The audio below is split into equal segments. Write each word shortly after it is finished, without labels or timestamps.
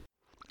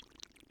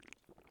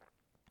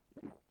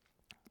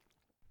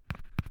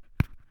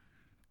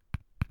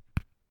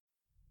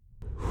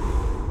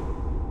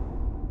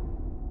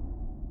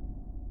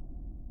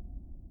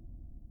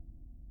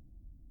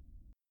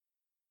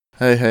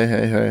Hey, hey,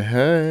 hey, hey,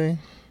 hey.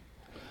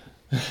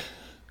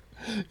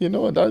 You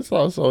know what? That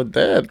sounds so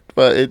dead.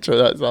 But intro,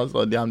 that sounds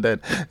so damn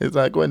dead. It's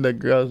like when the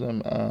girls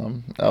and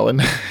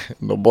when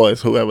the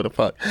boys, whoever the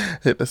fuck,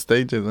 hit the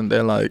stages and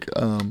they're like,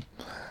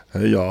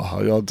 hey y'all, how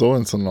y'all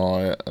doing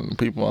tonight? And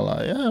people are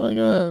like, yeah, we're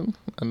good.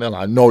 And they're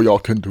like, no, y'all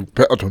can do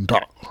better than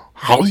that.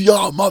 How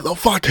y'all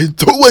motherfucking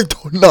doing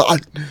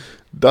tonight?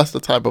 That's the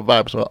type of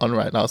vibes we're on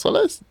right now. So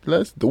let's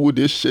do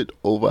this shit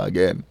over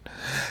again.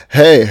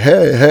 Hey,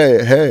 hey,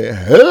 hey, hey,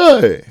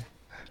 hey.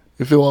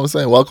 You feel what I'm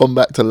saying? Welcome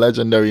back to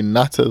Legendary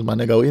Natters, my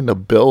nigga. We in the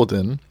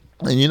building.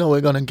 And you know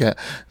we're gonna get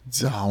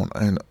down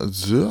and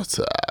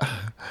dirty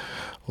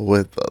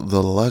with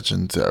the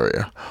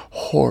legendary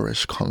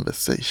whorish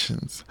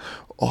conversations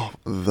of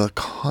the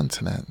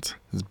continent,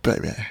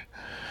 baby.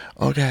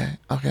 Okay,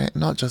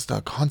 not just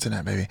the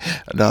continent, baby.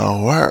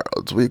 The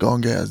world. We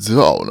gonna get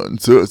down and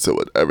dirty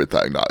with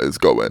everything that is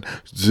going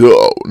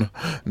down.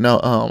 Now,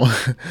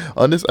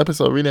 on this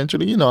episode, really and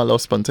truly, you know I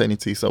love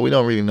spontaneity, so we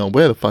don't really know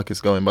where the fuck it's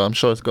going, but I'm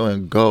sure it's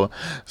going to go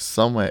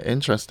somewhere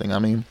interesting. I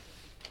mean,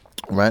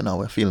 right now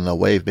we're feeling a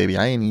wave, baby.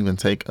 I ain't even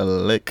take a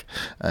lick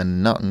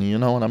and nothing. You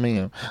know what I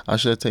mean? I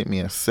should have taken me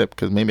a sip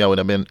because maybe I would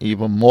have been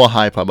even more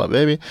hyper. But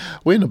baby,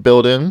 we're in the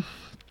building.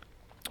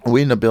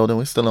 We're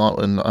still out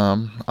in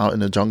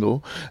the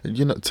jungle.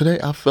 You know, today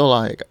I feel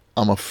like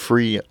I'm a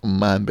free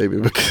man, baby,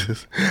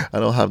 because I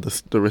don't have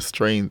the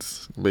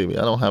restraints, baby.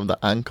 I don't have the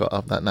anchor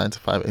of that 9 to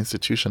 5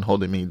 institution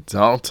holding me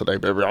down today,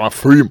 baby. I'm a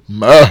free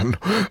man.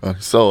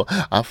 So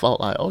I felt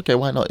like, okay,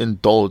 why not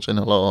indulge in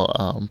a little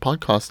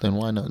podcasting?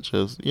 Why not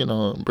just,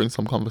 bring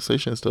some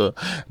conversations to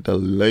the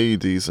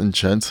ladies and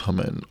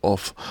gentlemen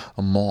of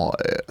my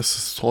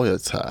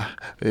society?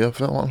 You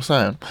feel what I'm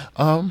saying?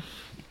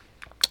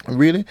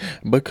 Really?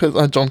 Because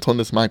I jumped on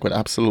this mic with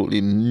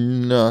absolutely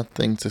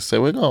nothing to say.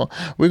 We're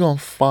gonna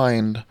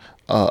find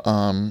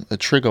a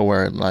trigger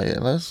word. Like,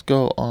 let's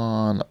go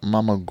on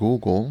Mama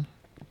Google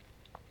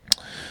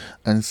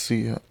and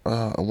see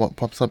what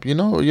pops up. You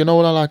know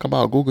what I like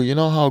about Google. You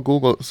know how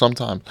Google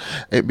sometimes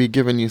it be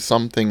giving you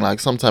something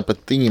like some type of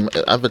theme,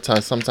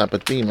 advertise some type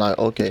of theme. Like,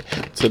 okay,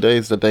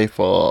 today's the day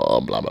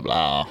for blah blah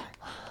blah,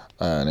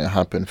 and it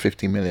happened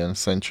 50 million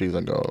centuries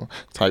ago.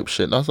 Type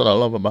shit. That's what I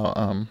love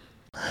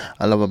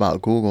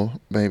about Google,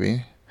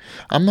 baby.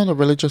 I'm not a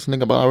religious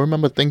nigga, but I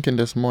remember thinking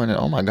this morning,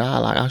 oh my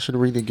God, like I should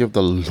really give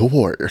the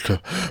Lord,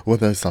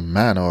 whether it's a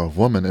man or a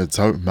woman, it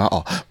don't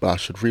matter, but I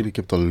should really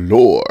give the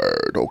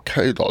Lord,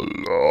 okay, the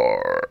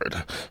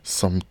Lord,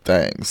 some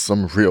things,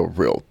 some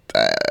real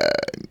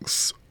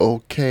things.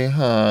 Okay,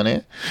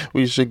 honey,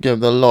 we should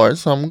give the Lord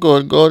some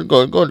good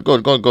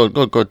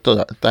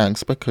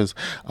thanks because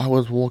I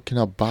was walking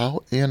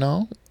about,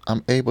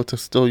 I'm able to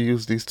still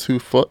use these 2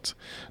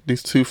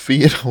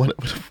 feet,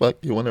 whatever the fuck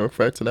you want to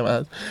refer to them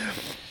as.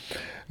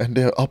 And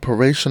they're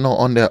operational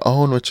on their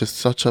own, which is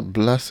such a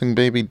blessing,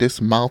 baby. This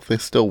mouth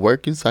is still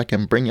working, so I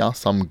can bring y'all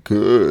some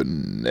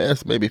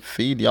goodness, baby.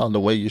 Feed y'all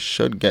the way you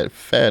should get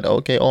fed,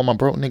 okay? All my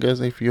broke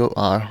niggas, if you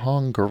are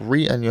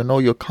hungry and you know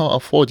you can't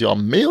afford your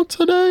meal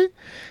today,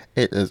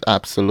 it is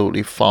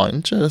absolutely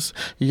fine. Just,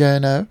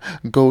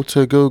 go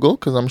to Google,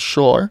 because I'm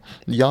sure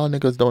y'all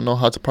niggas don't know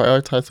how to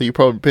prioritize, so you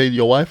probably paid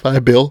your Wi-Fi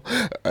bill.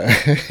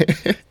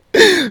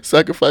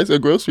 Sacrifice your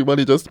grocery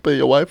money just to pay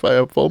your Wi-Fi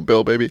and phone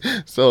bill, baby.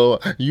 So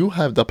you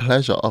have the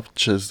pleasure of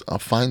just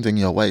finding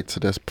your way to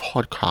this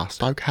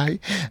podcast, okay?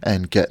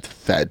 And get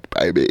fed,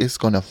 baby. It's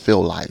gonna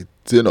feel like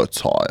dinner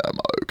time,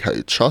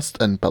 okay?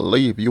 Trust and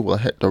believe you will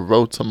hit the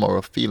road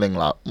tomorrow feeling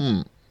like,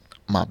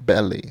 my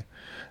belly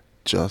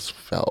just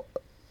felt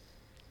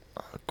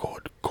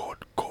good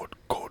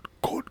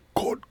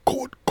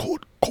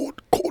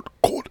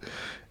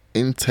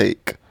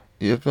intake.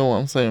 You feel what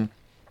I'm saying?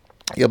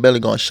 Your belly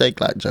gonna shake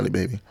like jelly,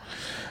 baby.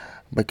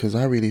 Because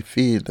I really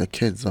feed the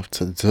kids of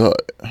today.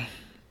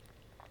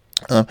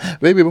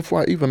 Baby,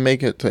 before I even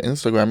make it to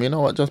Instagram, you know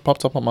what just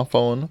popped up on my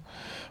phone?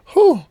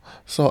 Whew.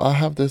 So I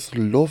have this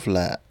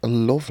lovely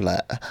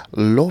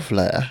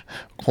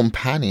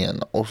companion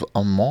of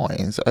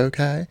mine,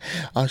 okay?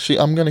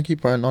 I'm gonna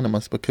keep her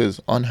anonymous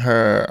because on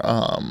her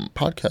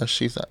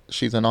podcast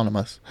she's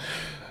anonymous.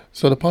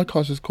 So the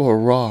podcast is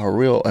called Raw,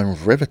 Real, and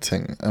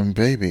Riveting. And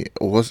baby,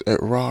 was it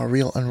raw,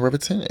 real, and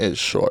riveting? It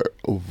sure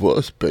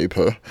was,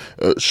 baby.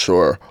 It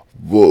sure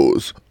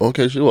was.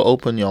 Okay, she will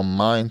open your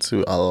mind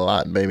to a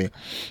lot, baby.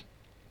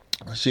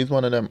 She's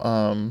one of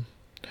them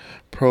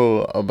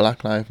pro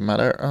Black Lives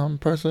Matter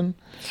person,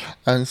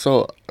 and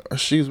so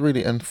she's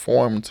really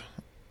informed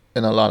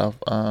in a lot of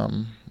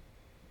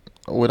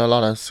with a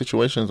lot of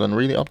situations and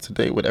really up to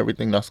date with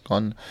everything that's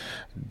gone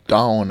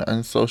down.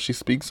 And so she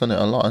speaks on it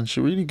a lot and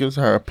she really gives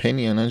her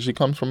opinion and she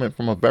comes from it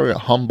from a very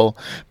humble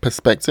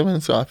perspective.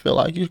 And so I feel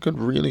like you could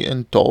really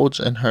indulge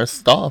in her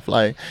stuff.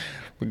 Like,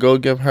 Go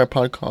give her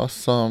podcast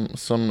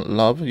some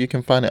love. You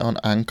can find it on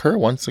Anchor.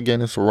 Once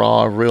again, it's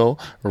raw, real,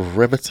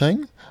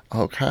 riveting.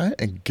 Okay,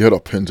 and get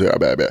up in there,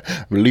 baby.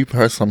 Leave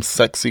her some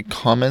sexy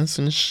comments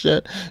and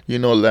shit.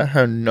 Let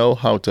her know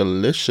how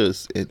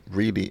delicious it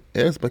really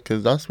is,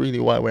 because that's really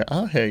why we're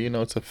out here.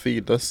 To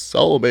feed the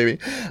soul, baby.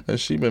 And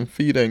she been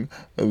feeding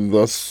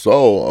the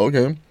soul.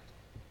 Okay.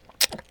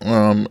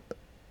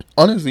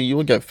 Honestly, you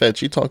will get fed.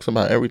 She talks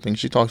about everything.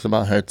 She talks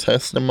about her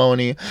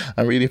testimony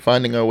and really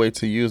finding her way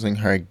to using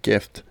her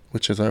gift,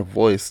 which is her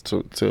voice,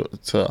 to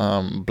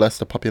bless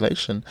the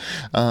population.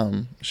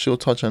 She'll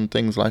touch on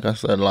things, like I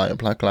said, like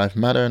Black Lives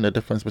Matter and the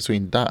difference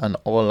between that and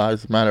All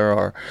Lives Matter,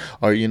 or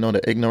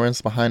the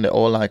ignorance behind it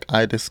all, like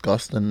I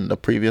discussed in the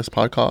previous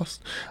podcast.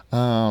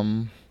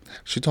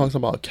 She talks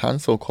about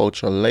cancel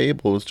culture,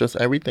 labels, just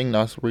everything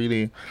that's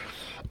really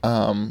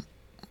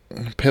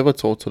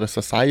pivotal to the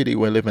society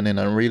we're living in,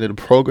 and really the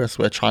progress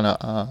we're trying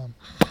to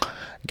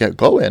get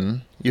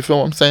going. You feel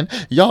what I'm saying?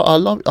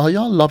 Are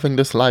y'all loving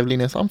this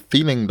liveliness? I'm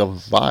feeling the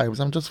vibes.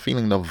 I'm just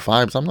feeling the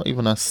vibes. I'm not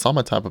even a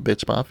summer type of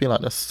bitch, but I feel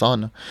like the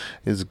sun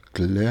is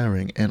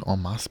glaring in on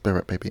my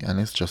spirit, baby, and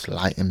it's just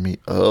lighting me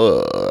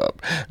up.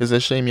 It's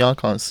a shame y'all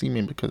can't see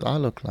me, because I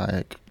look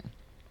like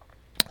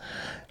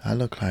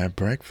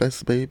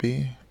breakfast,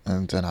 baby.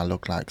 And then I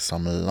look like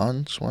some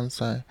lunch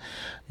once I,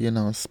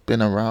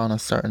 spin around a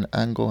certain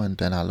angle. And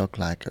then I look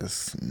like a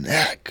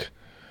snack.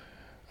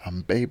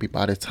 Baby,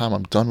 by the time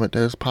I'm done with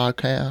this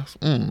podcast,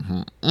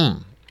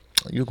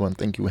 you're going to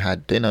think you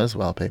had dinner as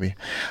well, baby.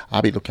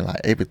 I'll be looking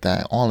like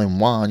everything all in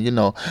one,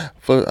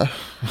 for...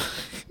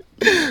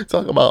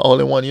 Talk about all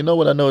in one. You know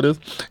what I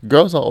noticed?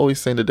 Girls are always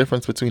saying the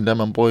difference between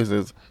them and boys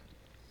is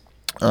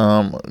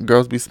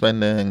girls be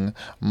spending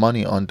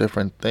money on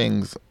different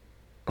things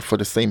for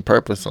the same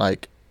purpose,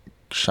 like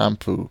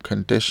shampoo,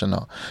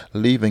 conditioner,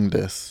 leaving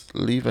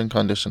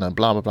conditioner,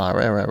 blah blah blah,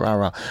 rah rah rah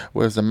rah.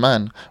 Whereas the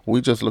man,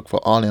 we just look for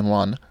all in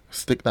one,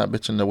 stick that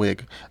bitch in the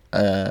wig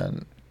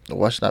and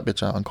wash that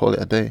bitch out and call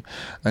it a day.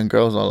 And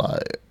girls are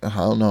like, I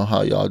don't know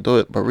how y'all do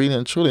it, but really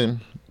and truly,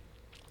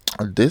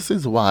 this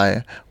is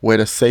why we're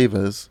the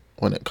savers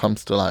when it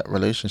comes to like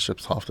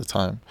relationships half the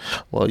time.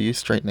 Well, you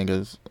straight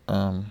niggas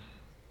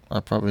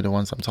are probably the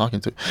ones I'm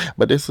talking to,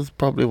 but this is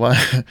probably why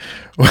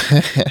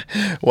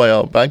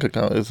our bank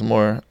account is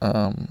more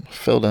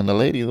filled than the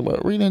ladies.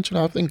 But really,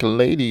 I think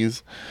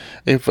ladies,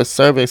 if a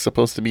survey is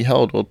supposed to be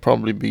held, will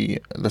probably be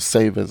the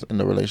savers in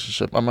the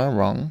relationship. Am I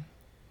wrong?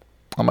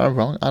 I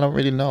don't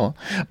really know,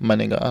 my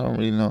nigga. I don't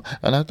really know.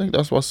 And I think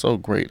that's what's so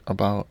great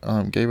about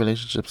gay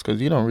relationships,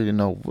 because you don't really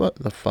know what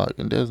the fuck,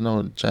 and there's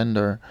no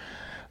gender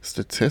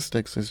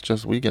statistics. It's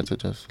just we get to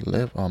just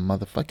live our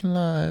motherfucking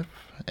life.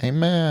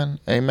 Amen,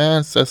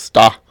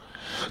 sister.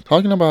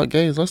 Talking about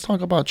gays, let's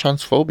talk about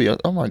transphobia.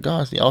 Oh my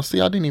gosh, y'all see,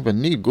 I didn't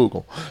even need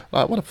Google.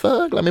 Like, what the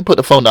fuck? Let me put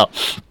the phone down.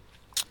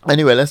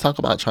 Anyway, let's talk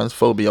about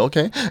transphobia,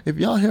 okay? If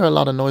y'all hear a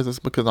lot of noises,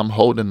 because I'm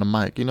holding the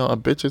mic. A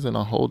bitch is in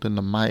a holding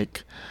the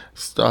mic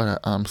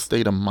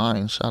state of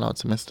mind. Shout out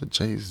to Mr.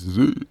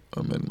 Jay-Z.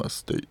 I'm in my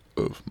state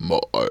of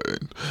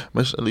mind.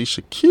 Miss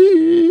Alicia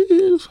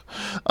Keys.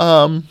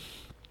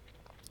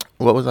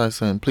 What was I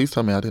saying? Please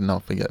tell me I did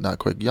not forget that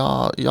quick.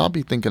 Y'all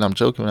be thinking I'm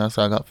joking when I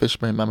say I got fish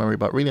brain memory,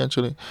 but really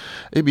actually,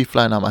 it be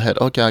flying out my head.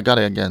 Okay, I got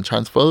it again.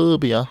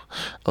 Transphobia.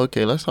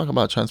 Okay, let's talk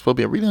about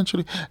transphobia. Really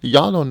actually,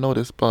 y'all don't know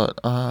this, but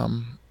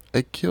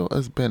Akil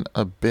has been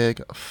a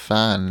big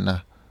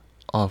fan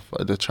of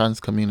the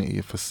trans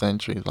community for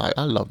centuries. Like,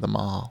 I love them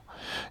all.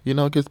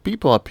 Because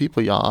people are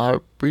people, y'all. I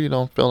really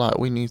don't feel like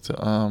we need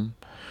to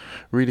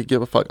really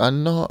give a fuck. I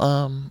know,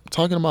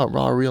 talking about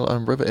Raw, Real,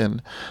 and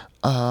Riveting,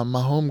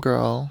 my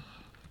homegirl,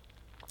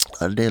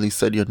 I nearly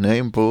said your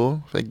name,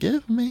 boo.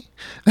 Forgive me.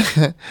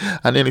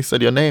 I nearly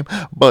said your name.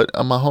 But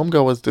my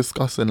homegirl was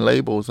discussing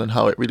labels and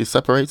how it really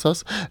separates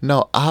us.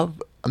 No, I'm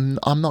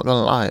not going to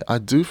lie. I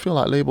do feel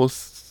like labels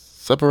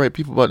separate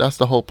people, but that's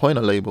the whole point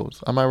of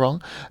labels. Am I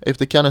wrong? If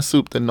the can of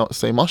soup did not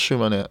say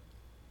mushroom on it,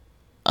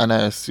 and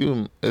I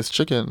assume it's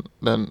chicken,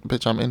 then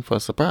bitch, I'm in for a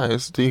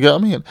surprise. Do you get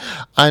what I mean?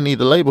 I need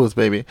the labels,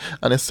 baby.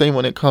 And it's same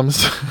when it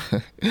comes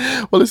to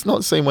well, it's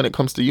not same when it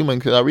comes to human,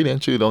 because I really and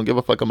truly don't give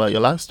a fuck about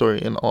your life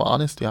story. In all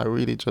honesty, I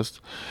really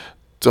just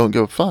don't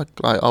give a fuck.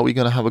 Like, are we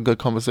gonna have a good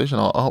conversation,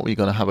 or aren't we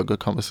gonna have a good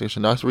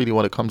conversation? That's really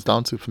what it comes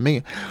down to for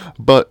me.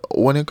 But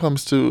when it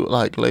comes to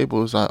like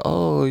labels, like,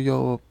 oh,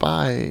 you're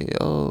bi,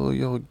 oh,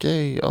 you're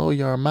gay, oh,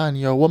 you're a man,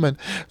 you're a woman,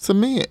 to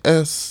me,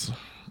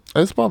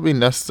 it's probably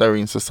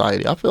necessary in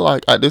society. I feel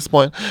like at this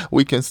point,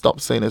 we can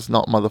stop saying it's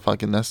not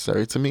motherfucking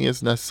necessary. To me,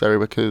 it's necessary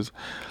because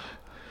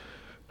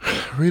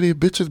really,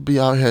 bitches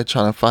be out here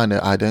trying to find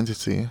their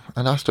identity.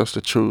 And that's just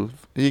the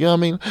truth. You know what I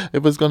mean?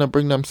 If it's going to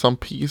bring them some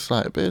peace,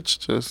 like, bitch,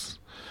 just...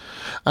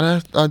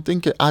 And I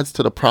think it adds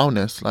to the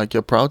proudness. Like,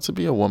 you're proud to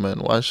be a woman.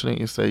 Why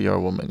shouldn't you say you're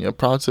a woman? You're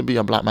proud to be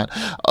a black man.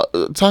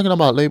 Talking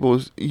about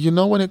labels,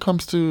 when it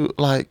comes to,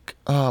 like,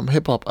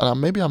 hip-hop,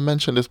 and maybe I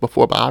mentioned this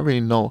before, but I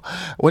really know.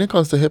 When it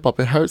comes to hip-hop,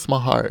 it hurts my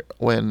heart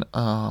when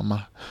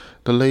the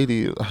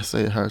lady... I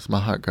say it hurts my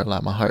heart, girl,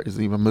 like my heart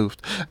is even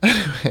moved.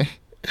 Anyway...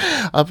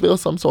 I feel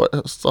some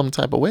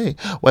type of way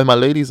when my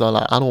ladies are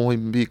like, I don't want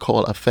to be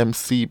called a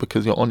femc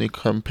because you're only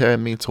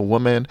comparing me to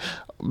women.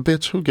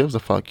 Bitch, who gives a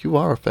fuck? You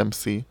are a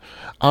femc.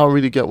 I don't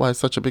really get why it's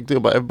such a big deal,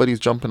 but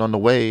everybody's jumping on the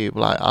wave.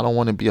 Like, I don't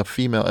want to be a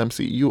female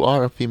MC. You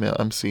are a female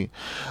MC.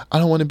 I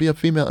don't want to be a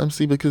female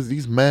MC because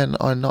these men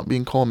are not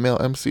being called male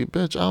MC.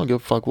 Bitch, I don't give a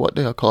fuck what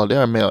they are called.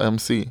 They're a male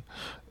MC.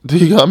 Do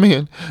you know what I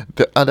mean?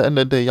 At the end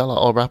of the day, y'all are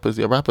all rappers.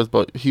 You're rappers,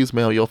 but he's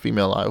male, you're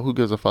female. Like, who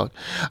gives a fuck?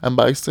 And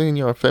by saying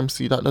you're a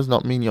femc, that does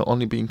not mean you're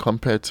only being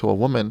compared to a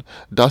woman.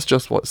 That's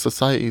just what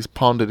society's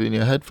pounded in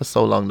your head for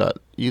so long that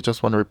you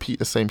just want to repeat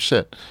the same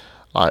shit.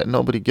 Like,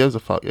 nobody gives a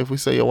fuck. If we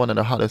say you're one of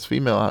the hottest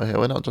female out here,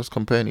 we're not just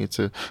comparing you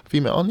to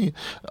female. Only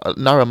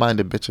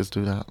narrow-minded bitches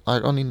do that.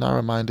 Like, only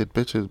narrow-minded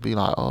bitches be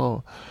like,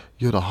 oh,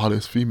 you're the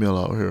hottest female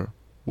out here.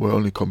 We're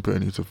only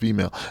comparing you to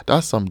female.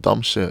 That's some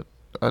dumb shit.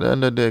 At the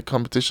end of the day,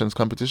 competition's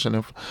competition.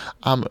 If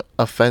I'm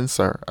a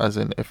fencer, as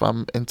in if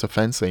I'm into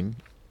fencing,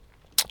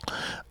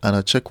 and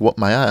a chick whoop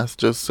my ass,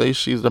 just say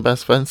she's the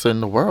best fencer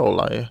in the world.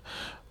 Like,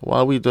 why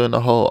are we doing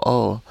the whole,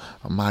 oh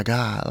my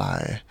god,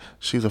 like,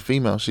 she's a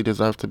female, she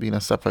deserves to be in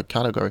a separate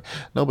category?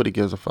 Nobody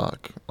gives a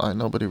fuck. Like,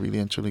 nobody really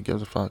and truly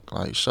gives a fuck.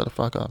 Like, shut the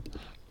fuck up.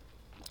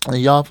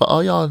 And y'all, for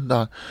all y'all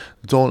that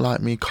don't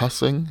like me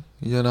cussing,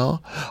 you know,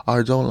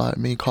 or don't like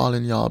me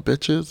calling y'all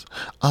bitches,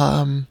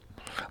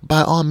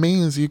 by all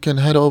means, you can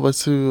head over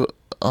to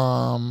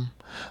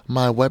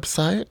my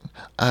website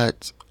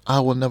at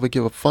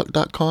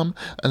iwillnevergiveafuck.com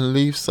and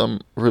leave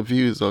some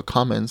reviews or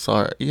comments,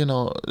 or, you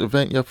know,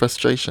 vent your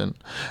frustration.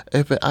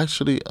 If it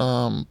actually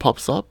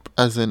pops up,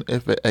 as in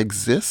if it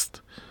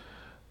exists,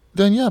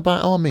 then yeah, by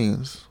all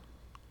means.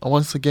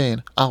 Once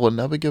again,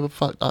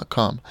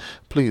 iwillnevergiveafuck.com.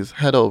 Please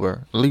head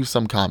over, leave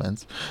some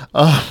comments.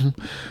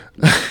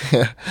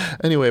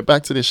 Anyway,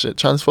 back to this shit.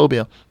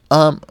 Transphobia.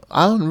 I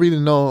don't really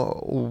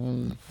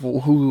know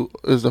who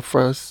is the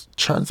first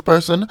trans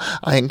person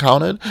I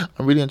encountered.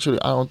 I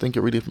don't think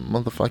it really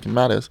motherfucking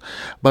matters.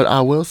 But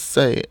I will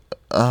say,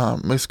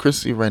 Miss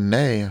Chrissy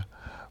Renee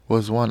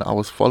was one I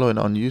was following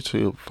on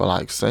YouTube for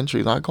like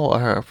centuries. I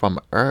got her from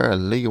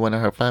early when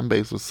her fan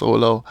base was so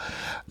low.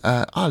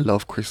 I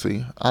love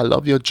Chrissy. I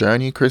love your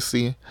journey,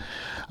 Chrissy.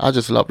 I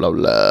just love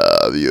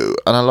you.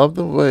 And I love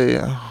the way,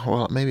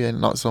 well, maybe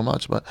not so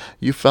much, but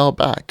you fell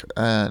back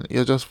and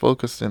you're just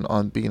focusing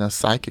on being a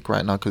psychic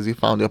right now because you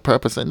found your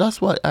purpose. And that's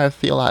what I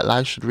feel like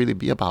life should really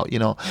be about, you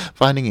know,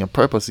 finding your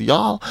purpose.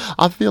 Y'all,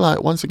 I feel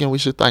like once again we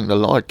should thank the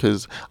Lord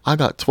because I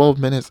got 12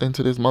 minutes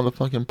into this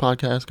motherfucking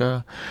podcast,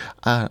 girl,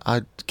 and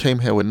I came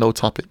here with no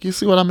topic. You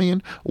see what I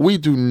mean? We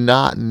do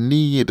not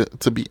need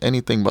to be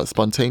anything but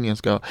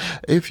spontaneous, girl.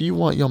 If you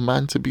want your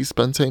man to be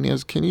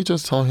spontaneous, can you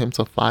just tell him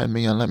to find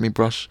me and let me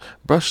brush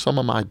some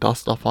of my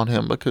dust off on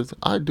him, because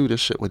I do this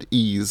shit with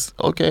ease,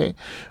 okay?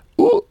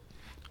 Ooh.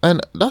 And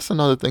that's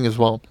another thing as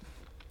well.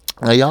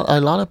 A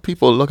lot of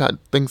people look at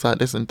things like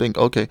this and think,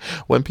 okay,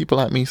 when people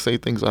like me say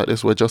things like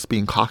this, we're just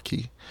being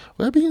cocky.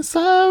 We're being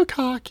so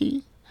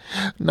cocky.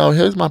 Now,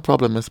 here's my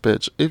problem, Miss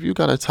Bitch. If you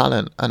got a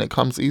talent and it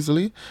comes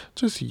easily,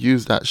 just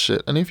use that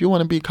shit. And if you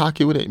want to be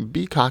cocky with it,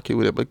 be cocky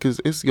with it,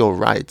 because it's your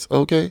right,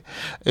 okay?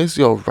 It's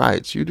your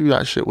right. You do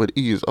that shit with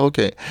ease,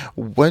 okay?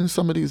 When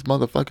some of these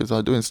motherfuckers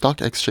are doing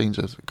stock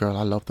exchanges, girl,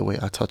 I love the way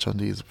I touch on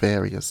these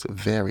various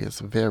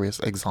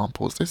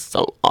examples. It's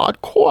so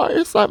hardcore.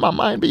 It's like my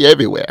mind be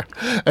everywhere.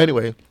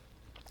 Anyway,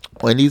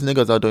 when these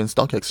niggas are doing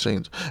stock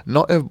exchange,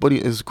 not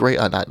everybody is great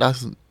at that.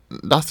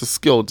 That's a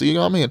skill. Do you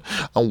know what I mean?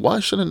 And why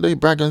shouldn't they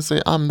brag and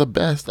say, I'm the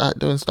best at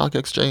doing stock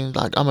exchange,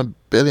 like I'm a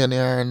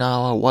billionaire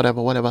now, or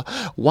whatever.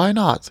 Why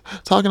not?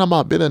 Talking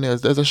about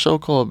billionaires, there's a show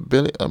called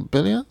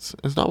Billions.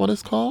 Is that what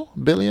it's called?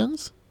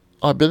 Billions?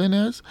 Or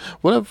Billionaires?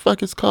 Whatever the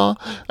fuck it's called.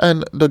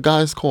 And the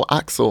guy's called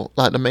Axel.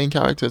 Like, the main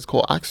character is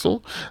called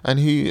Axel, and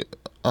he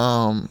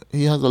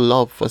has a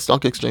love for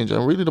stock exchange,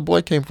 and really the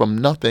boy came from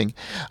nothing,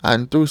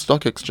 and through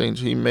stock exchange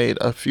he made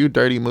a few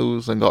dirty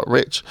moves and got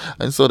rich.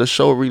 And so the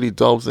show really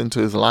delves into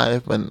his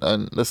life, and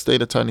the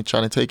state attorney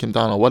trying to take him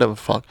down or whatever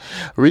fuck.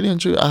 Really and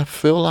truly, I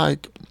feel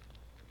like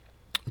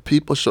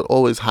people should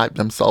always hype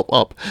themselves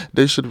up.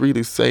 They should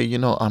really say, you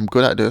know, I'm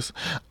good at this.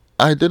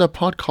 I did a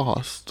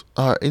podcast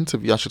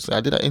interview, I should say.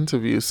 I did an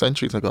interview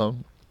centuries ago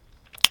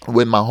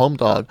with my home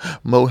dog,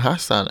 Mo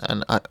Hassan,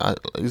 and I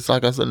it's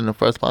like I said in the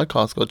first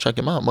podcast, go check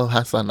him out, Mo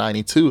Hassan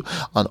 92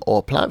 on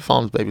all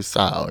platforms, baby.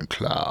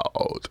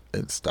 SoundCloud,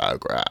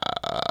 Instagram.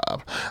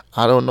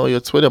 I don't know your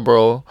Twitter,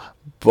 bro,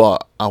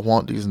 but I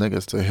want these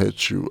niggas to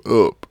hit you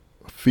up.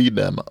 Feed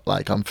them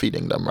like I'm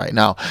feeding them right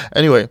now.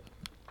 Anyway,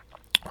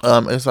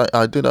 it's like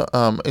I did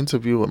a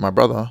interview with my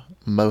brother,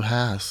 Mo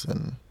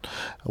Hassan.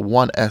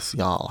 One S,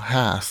 y'all.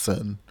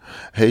 Hassan.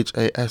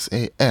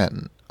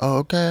 Hassan.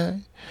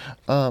 Okay.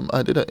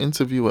 I did an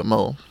interview with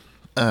Mo,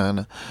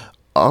 and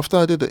after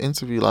I did the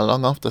interview, like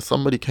long after,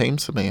 somebody came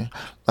to me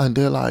and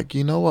they're like,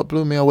 you know what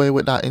blew me away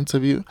with that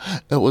interview?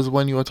 It was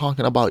when you were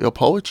talking about your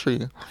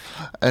poetry,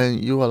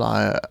 and you were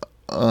like,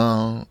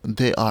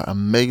 they are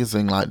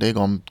amazing, like they're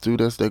gonna do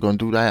this, they're gonna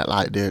do that,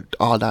 like they're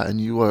all that,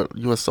 and you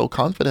were so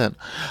confident.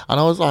 And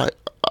I was like,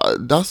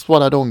 that's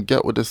what I don't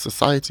get with this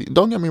society.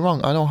 Don't get me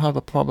wrong, I don't have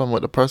a problem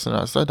with the person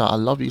that said that. I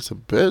love you to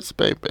bits,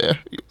 baby.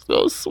 You're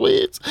so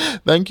sweet.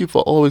 Thank you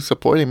for always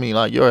supporting me.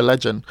 Like, you're a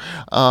legend.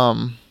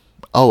 Oh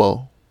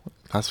well,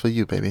 that's for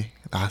you, baby.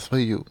 That's for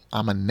you.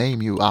 I'ma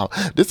name you out.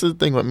 This is the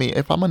thing with me.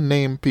 If I'ma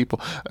name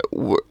people,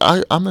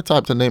 I'm the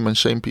type to name and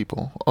shame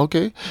people.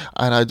 Okay,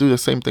 and I do the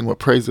same thing with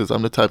praises.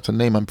 I'm the type to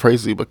name and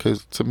praise you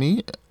because to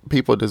me,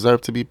 people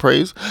deserve to be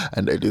praised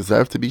and they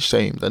deserve to be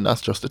shamed, and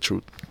that's just the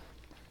truth.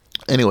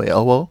 Anyway,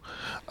 Owo,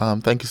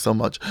 thank you so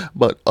much.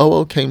 But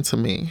Owo came to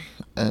me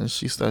and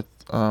she said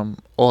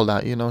all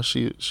that.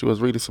 She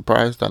was really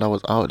surprised that I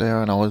was out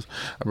there and I was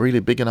really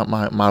bigging up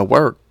my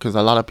work because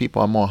a lot of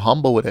people are more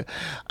humble with it.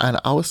 And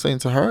I was saying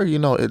to her,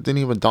 it didn't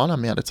even dawn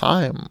on me at the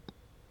time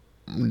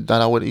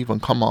that I would even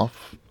come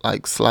off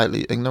like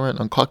slightly ignorant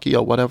and cocky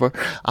or whatever.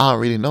 I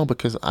don't really know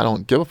because I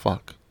don't give a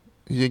fuck.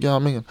 You get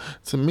what I mean?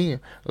 To me,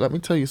 let me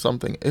tell you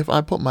something. If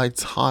I put my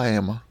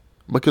time,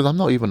 because I'm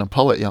not even a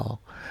poet, y'all.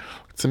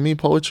 To me,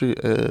 poetry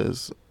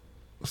is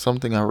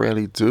something I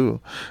rarely do.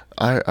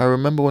 I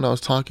remember when I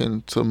was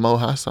talking to Mo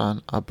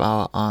Hassan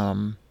about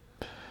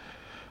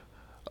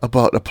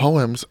the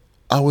poems,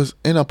 I was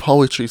in a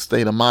poetry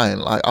state of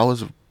mind. Like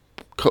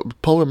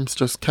poems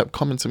just kept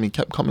coming to me,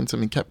 kept coming to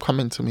me, kept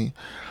coming to me.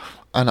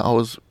 And I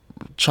was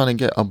trying to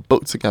get a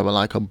book together,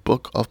 like a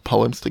book of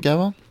poems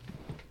together.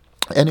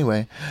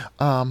 Anyway,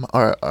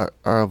 or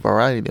a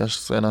variety,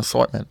 an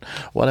assortment,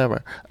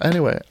 whatever.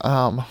 Anyway,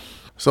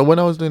 so when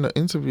I was doing the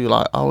interview,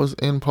 like I was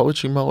in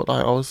poetry mode,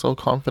 like I was so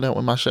confident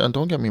with my shit. And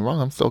don't get me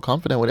wrong, I'm still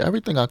confident with it.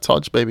 Everything I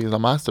touch, baby, is a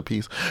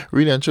masterpiece.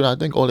 Really and truly, I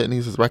think all it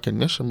needs is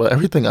recognition. But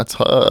everything I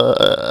touch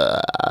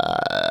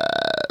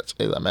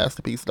is a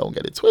masterpiece. Don't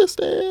get it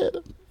twisted.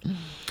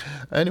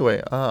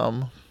 Anyway,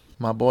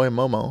 my boy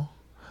Momo.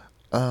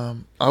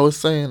 I was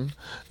saying,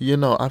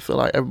 I feel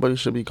like everybody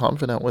should be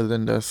confident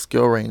within their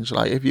skill range.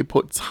 Like if you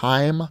put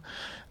time,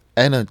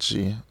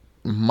 energy,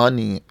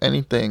 money,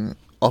 anything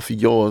of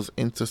yours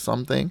into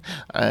something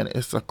and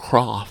it's a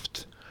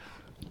craft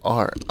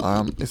or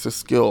it's a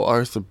skill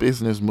or it's a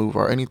business move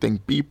or anything,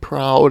 be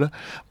proud,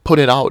 put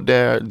it out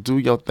there, do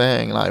your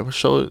thing, like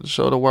show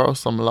the world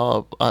some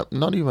love.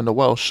 Not even the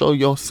world, show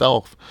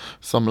yourself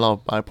some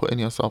love by putting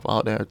yourself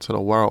out there to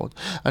the world.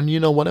 And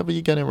whatever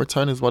you get in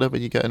return is whatever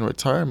you get in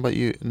return, but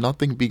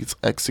nothing beats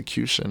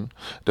execution.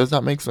 Does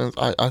that make sense?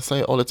 I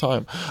say it all the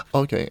time.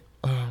 Okay,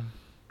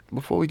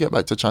 before we get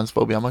back to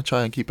transphobia, I'm going to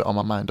try and keep it on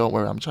my mind. Don't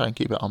worry, I'm trying to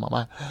keep it on my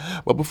mind.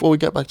 But before we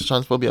get back to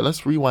transphobia,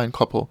 let's rewind a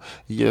couple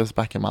years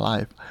back in my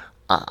life.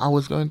 I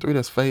was going through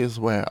this phase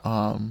where,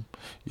 y'all,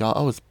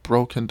 I was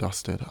broke and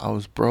dusted. I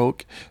was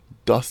broke,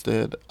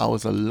 dusted. I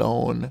was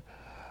alone.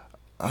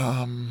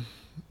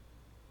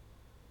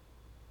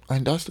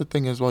 And that's the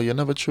thing as well. You're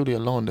never truly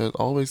alone. There's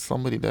always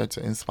somebody there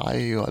to inspire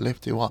you or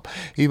lift you up.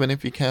 Even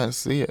if you can't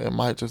see it, it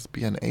might just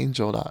be an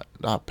angel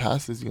that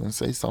passes you and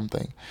say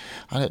something.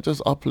 And it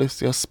just uplifts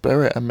your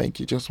spirit and make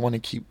you just want to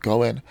keep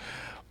going.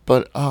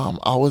 But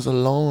I was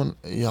alone,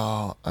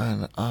 y'all.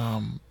 And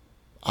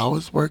I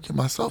was working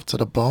myself to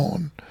the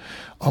bone.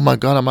 Oh my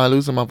God, am I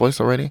losing my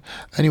voice already?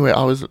 Anyway,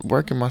 I was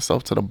working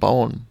myself to the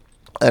bone.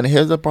 And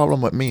here's the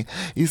problem with me.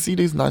 You see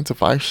these 9 to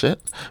 5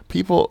 shit?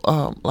 People,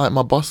 like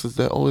my bosses,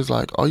 they're always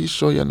like, are you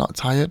sure you're not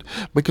tired?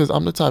 Because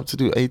I'm the type to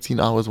do 18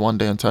 hours one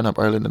day and turn up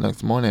early the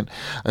next morning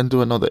and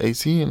do another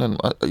 18. And,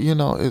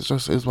 it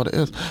just is what it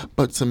is.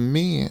 But to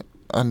me,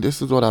 and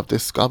this is what I've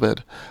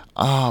discovered,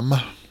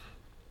 I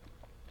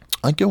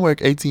can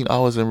work 18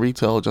 hours in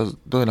retail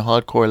just doing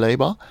hardcore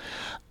labor.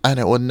 And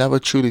it will never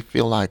truly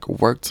feel like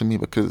work to me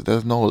because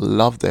there's no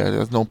love there.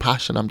 There's no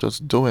passion. I'm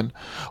just doing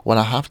what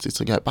I have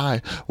to get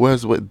by.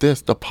 Whereas with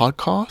this, the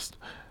podcast,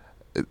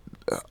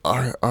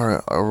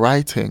 or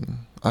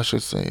writing, I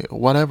should say,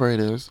 whatever it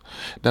is,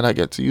 then I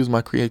get to use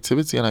my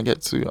creativity and I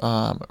get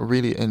to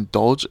really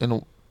indulge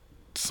in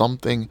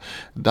something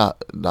that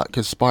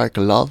can spark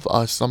love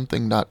or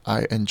something that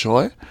I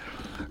enjoy.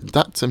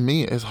 That to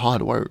me is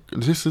hard work.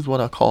 This is what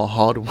I call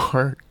hard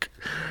work,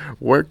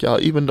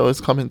 y'all. Even though it's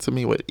coming to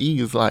me with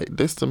ease, like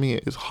this to me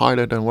is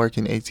harder than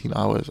working 18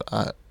 hours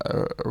at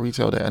a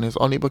retail day. And it's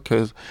only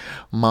because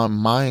my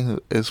mind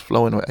is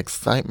flowing with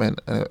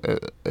excitement and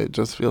it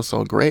just feels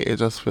so great. It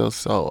just feels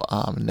so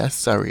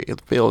necessary.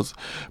 It feels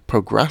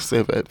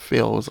progressive. It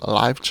feels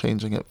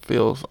life-changing. It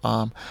feels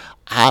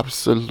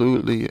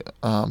absolutely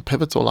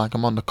pivotal, like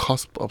I'm on the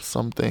cusp of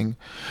something,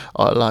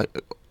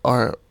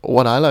 or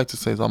what I like to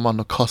say is I'm on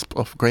the cusp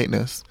of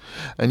greatness.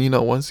 And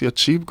once you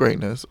achieve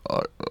greatness,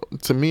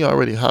 to me, I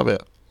already have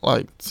it.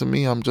 Like, to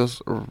me, I'm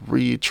just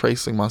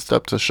retracing my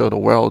step to show the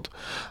world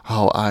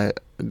how I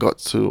got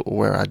to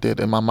where I did.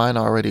 In my mind,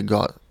 I already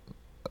got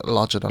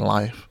larger than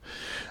life.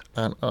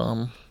 And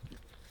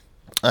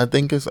I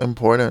think it's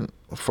important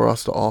for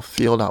us to all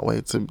feel that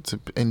way, to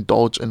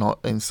indulge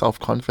in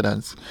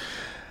self-confidence.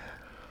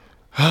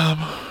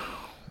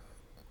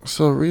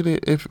 So really,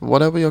 if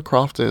whatever your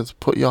craft is,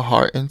 put your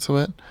heart into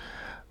it.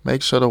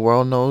 Make sure the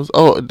world knows.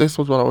 Oh, this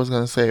was what I was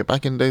going to say.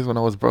 Back in days when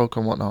I was broke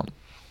and whatnot,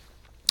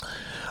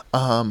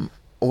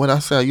 when I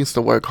say I used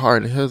to work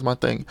hard, here's my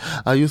thing.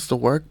 I used to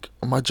work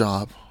my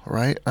job,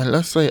 right? And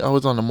let's say I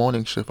was on the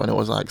morning shift and it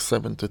was like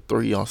 7 to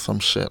 3 or some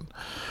shit,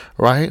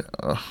 right?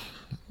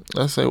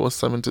 Let's say it was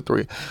 7 to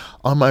 3.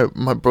 On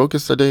my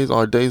brokest days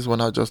are days when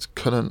I just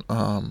couldn't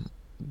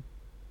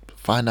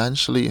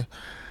financially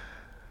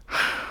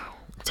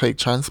take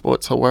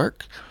transport to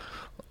work.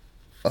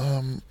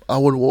 I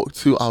would walk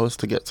 2 hours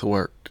to get to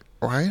work,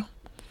 right?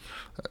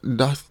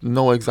 That's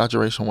no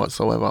exaggeration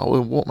whatsoever. I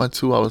would walk my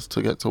 2 hours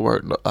to get to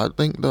work. I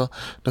think the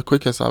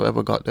quickest I've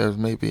ever got there is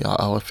maybe an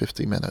hour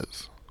 50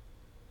 minutes.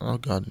 Oh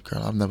God,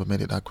 girl, I've never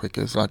made it that quick.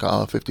 It's like an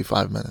hour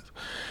 55 minutes.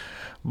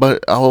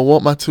 But I will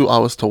walk my 2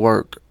 hours to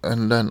work,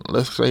 and then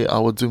let's say I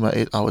would do my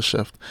 8 hour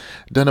shift.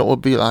 Then it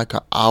would be like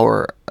an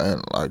hour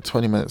and like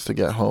 20 minutes to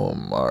get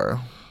home, or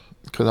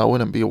because I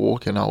wouldn't be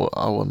walking.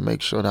 I would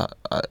make sure that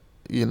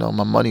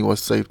my money was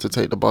safe to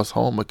take the bus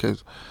home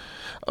because.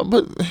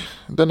 But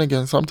then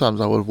again, sometimes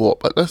I would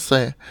walk. But let's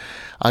say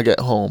I get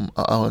home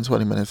an hour and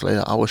 20 minutes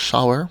later. I would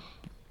shower.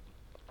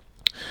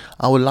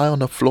 I would lie on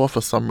the floor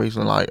for some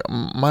reason. Like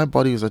my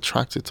body is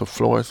attracted to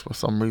floors for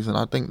some reason.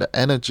 I think the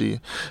energy,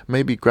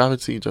 maybe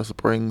gravity, just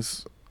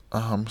brings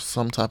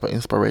some type of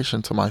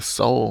inspiration to my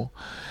soul,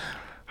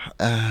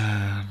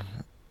 and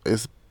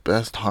it's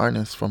best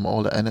harnessed from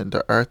all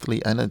the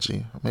earthly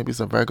energy. Maybe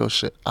it's a Virgo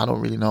shit. I don't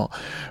really know,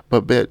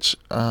 but bitch,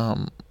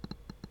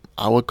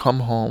 I would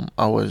come home.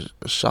 I would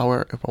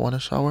shower if I want to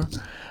shower,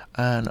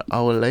 and I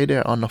would lay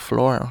there on the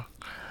floor.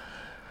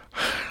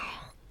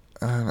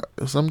 And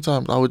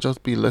sometimes I would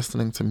just be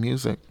listening to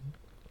music.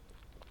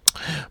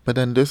 But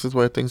then this is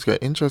where things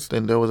get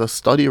interesting. There was a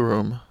study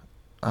room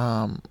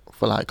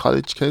for like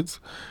college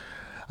kids.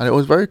 And it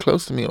was very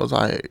close to me.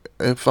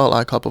 It felt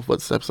like a couple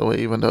footsteps away,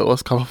 even though it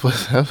was a couple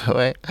footsteps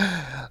away.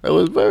 It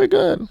was very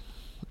good.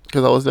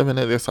 Because I was living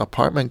in this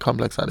apartment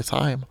complex at the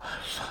time.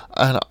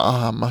 And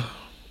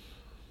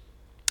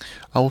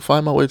I would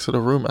find my way to the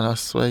room, and I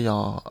swear,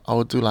 y'all, I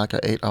would do like an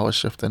 8 hour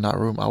shift in that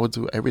room. I would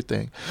do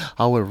everything.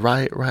 I would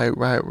write,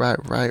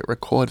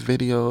 record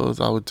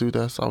videos. I would do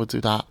this, I would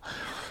do that.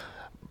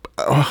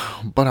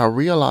 But I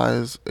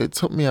realized it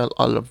took me a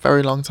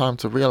very long time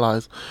to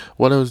realize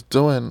what I was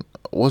doing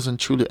wasn't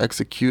truly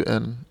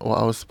executing what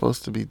I was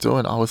supposed to be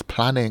doing. I was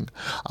planning.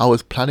 I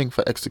was planning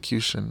for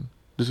execution.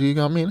 Do you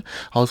get what I mean?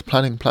 I was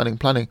planning.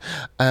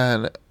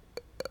 And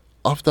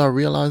after I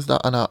realized that,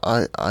 and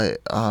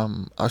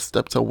I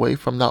stepped away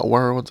from that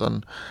world,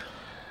 and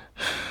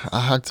I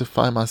had to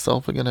find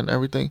myself again and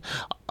everything.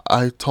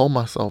 I told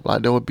myself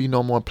like there would be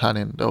no more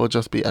planning. There would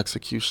just be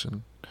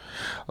execution.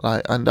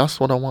 Like, and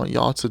that's what I want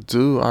y'all to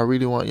do. I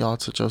really want y'all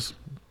to just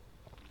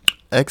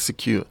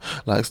execute.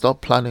 Like, stop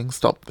planning.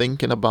 Stop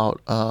thinking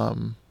about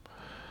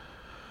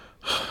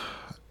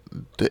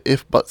the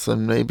if buts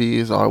and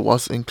maybes or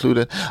what's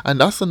included.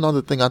 And that's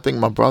another thing I think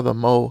my brother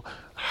Mo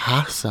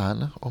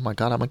Hassan, oh my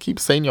god, I'm gonna keep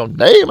saying your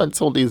name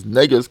until these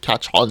niggas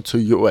catch on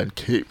to you and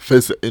keep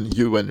visiting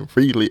you and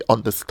really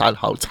understand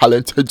how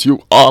talented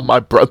you are, my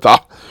brother.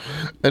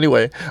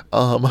 Anyway,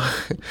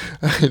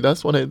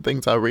 that's one of the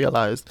things I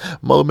realized.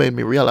 Mo made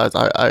me realize.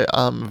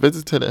 I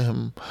visited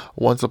him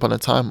once upon a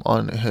time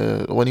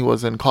when he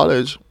was in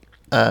college,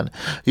 and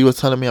he was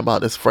telling me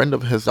about this friend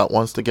of his that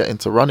wants to get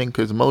into running,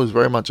 because Mo is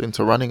very much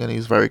into running and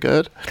he's very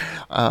good.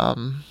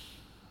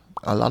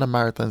 A lot of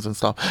marathons and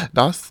stuff.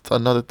 That's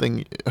another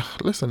thing.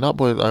 Listen, that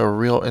boy is a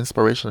real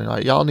inspiration.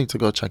 Like, y'all need to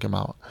go check him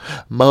out.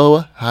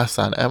 Mo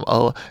Hassan,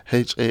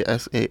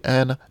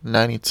 Mohassan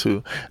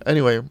 92.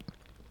 Anyway,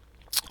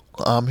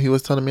 he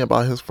was telling me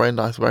about his friend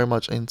that's very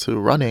much into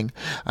running,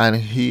 and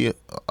he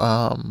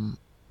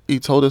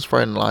told his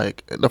friend,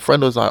 like, the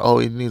friend was like, oh,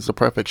 he needs the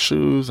perfect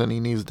shoes, and he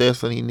needs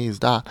this, and he needs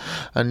that.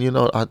 And,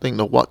 I think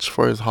the watch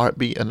for his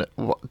heartbeat and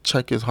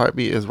check his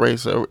heartbeat, his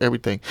race,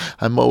 everything.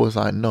 And Mo was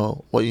like,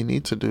 no, what you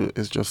need to do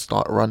is just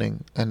start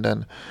running, and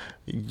then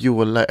you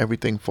will let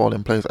everything fall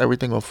in place.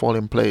 Everything will fall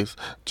in place.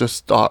 Just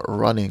start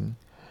running.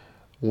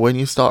 When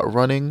you start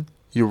running,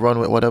 you run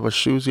with whatever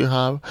shoes you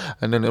have,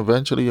 and then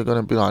eventually you're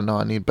going to be like, no,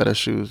 I need better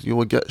shoes. You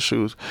will get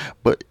shoes.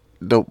 But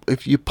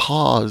if you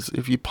pause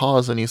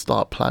and you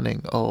start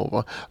planning,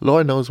 oh,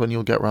 Lord knows when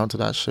you'll get around to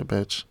that shit,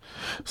 bitch.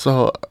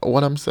 So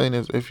what I'm saying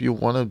is, if you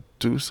want to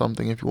do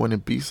something, if you want to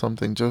be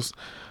something, just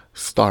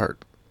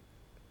start.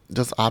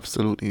 Just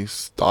absolutely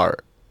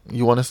start.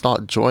 You want to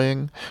start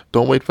drawing?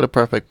 Don't wait for the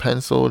perfect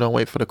pencil. Don't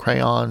wait for the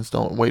crayons.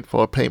 Don't wait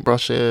for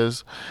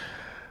paintbrushes.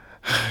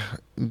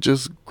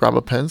 Just grab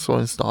a pencil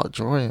and start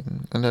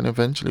drawing, and then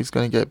eventually it's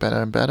going to get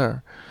better and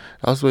better.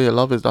 That's where your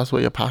love is. That's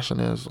where your passion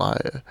is.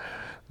 Like,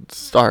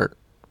 start.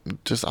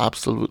 Just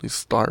absolutely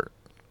start.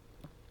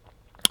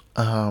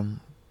 Y'all,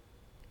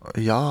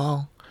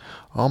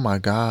 oh my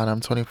god,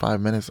 I'm 25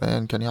 minutes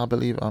in. Can y'all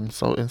believe I'm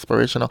so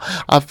inspirational?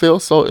 I feel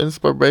so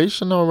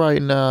inspirational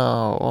right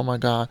now. Oh my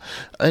god.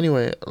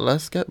 Anyway,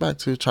 let's get back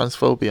to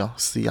transphobia.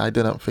 See, I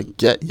didn't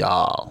forget,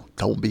 y'all.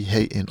 Don't be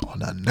hating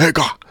on a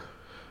nigga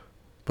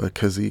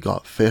because he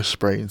got fish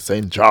brain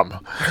syndrome.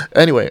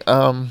 Anyway,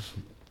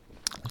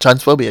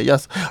 transphobia.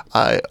 Yes,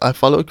 I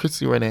followed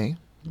Chrissy Renee,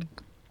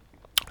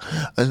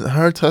 and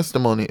her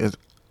testimony is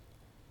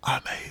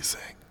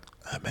Amazing.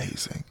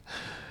 Amazing.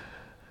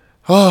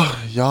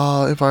 Oh,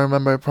 y'all, if I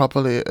remember it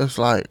properly, it's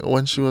like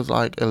when she was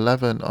like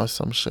 11 or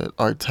some shit,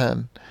 or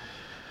 10,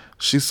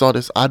 she saw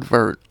this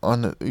advert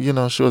on,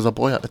 she was a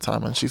boy at the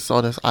time, and she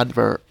saw this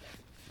advert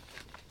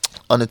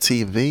on the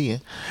TV,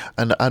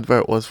 and the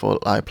advert was for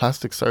like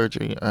plastic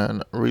surgery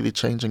and really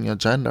changing your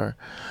gender,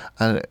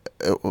 and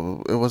it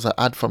was an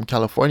ad from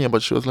California,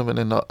 but she was living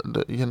in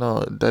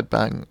Dead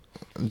Bang,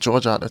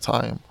 Georgia at the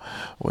time,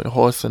 with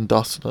horse and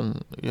dust,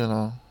 and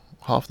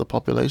half the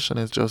population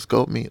is just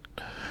goat meat,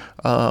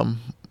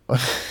 um,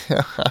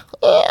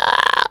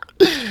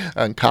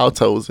 and cow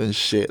toes and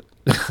shit.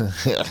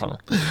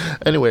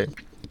 Anyway,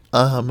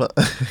 um,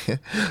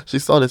 she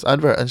saw this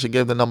advert and she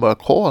gave the number a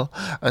call,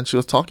 and she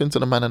was talking to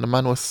the man, and the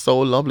man was so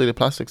lovely. The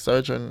plastic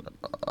surgeon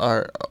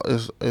or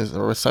is a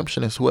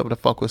receptionist, whoever the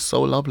fuck, was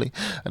so lovely.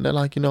 And they're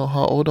like,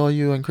 how old are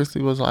you? And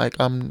Christy was like,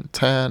 I'm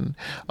 10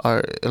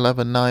 or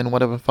 11, 9,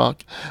 whatever the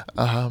fuck.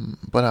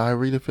 But I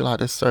really feel like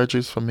this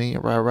surgery's for me,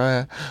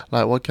 rah.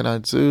 Like, what can I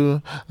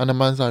do? And the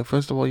man's like,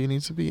 first of all, you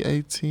need to be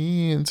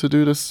 18 to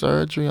do the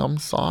surgery. I'm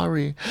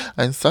sorry.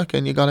 And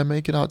second, you gotta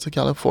make it out to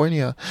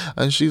California.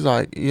 And she's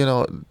like,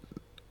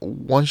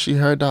 once she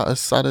heard that, as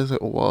sad as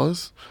it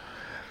was,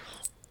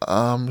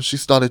 she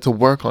started to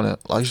work on it.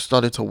 Like, she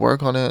started to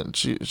work on it.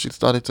 She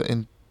started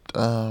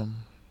to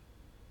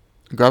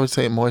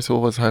gravitate more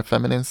towards her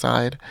feminine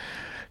side.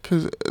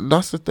 Because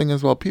that's the thing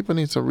as well. People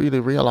need to really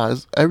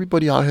realize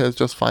everybody out here is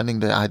just finding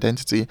their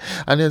identity.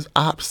 And there's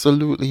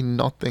absolutely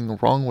nothing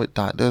wrong with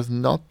that. There's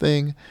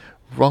nothing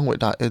wrong with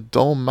that. It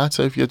don't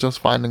matter if you're just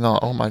finding out,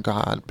 oh my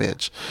god,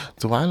 bitch,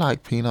 do I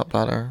like peanut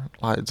butter?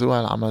 Like,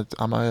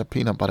 am I a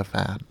peanut butter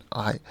fan?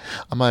 Like,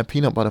 am I a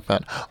peanut butter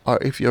fan? Or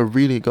if you're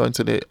really going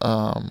to the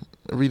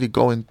really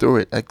going through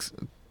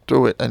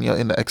it and you're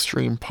in the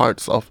extreme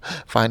parts of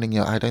finding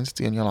your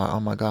identity, and you're like, oh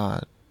my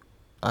god,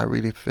 I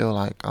really feel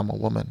like I'm a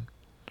woman.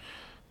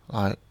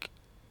 Like,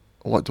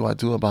 what do I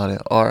do about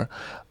it? Or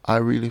I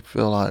really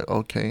feel like,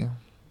 okay,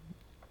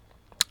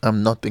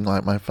 I'm nothing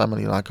like my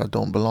family, like I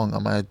don't belong.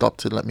 Am I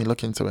adopted? Let me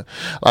look into it.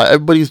 Like,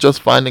 everybody's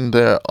just finding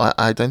their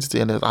identity,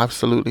 and there's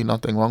absolutely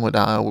nothing wrong with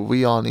that. And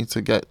we all need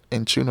to get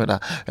in tune with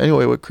that.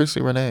 Anyway, with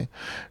Chrissy Renee,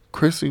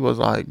 Chrissy was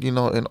like, in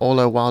all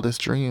her wildest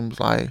dreams,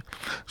 like,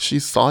 she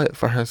saw it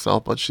for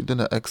herself, but she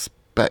didn't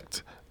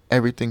expect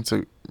everything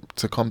to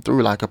come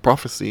through like a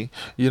prophecy.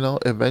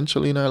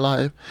 Eventually in her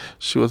life,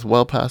 she was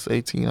well past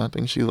 18. I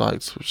think she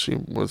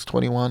was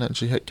 21, and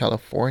she hit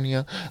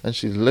California, and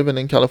she's living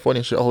in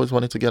California. She always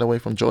wanted to get away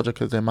from Georgia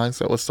because their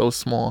mindset was so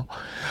small,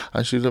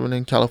 and she's living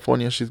in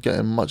California. She's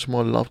getting much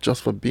more love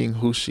just for being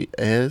who she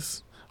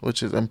is,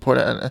 which is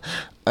important,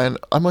 and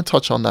I'm gonna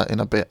touch on that in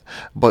a bit.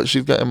 But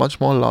she's getting much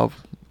more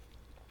love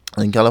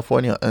in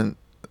California, and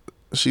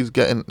she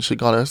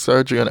got her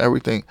surgery and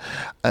everything,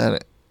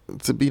 and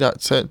to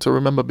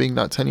remember being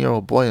that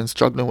 10-year-old boy and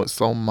struggling with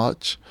so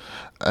much,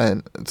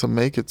 and to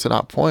make it to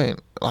that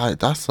point, like,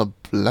 that's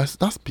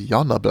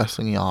beyond a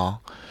blessing,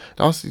 y'all.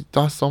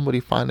 That's somebody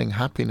finding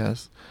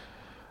happiness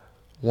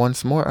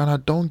once more. And I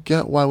don't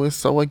get why we're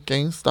so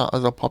against that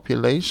as a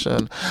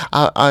population.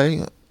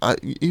 I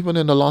even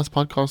in the last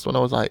podcast, when I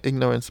was like,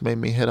 ignorance made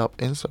me hit up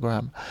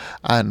Instagram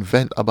and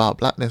vent about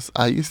blackness,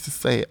 I used to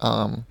say,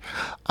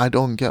 I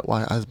don't get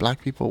why as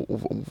black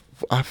people,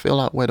 I feel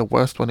like we're the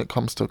worst when it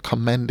comes to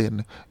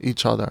commending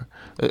each other.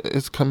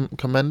 Is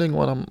commending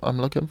what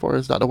I'm looking for?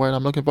 Is that the word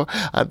I'm looking for?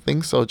 I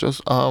think so.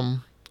 Just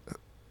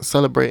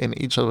celebrating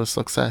each other's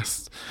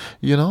success,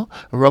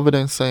 rather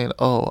than saying,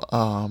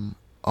 oh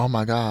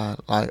my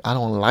god, like, I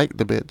don't like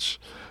the bitch,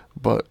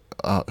 but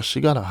she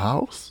got a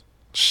house.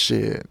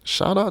 Shit,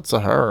 shout out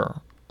to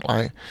her.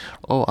 Like,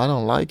 oh, I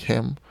don't like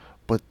him,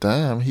 but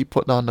damn, he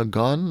put down the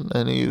gun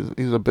and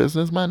he's a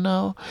businessman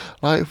now.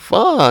 Like,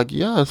 fuck,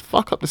 yes,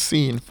 fuck up the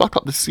scene.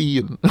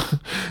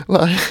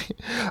 Like,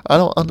 I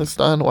don't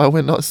understand why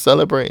we're not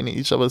celebrating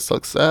each other's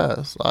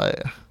success.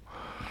 Like,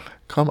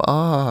 come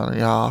on,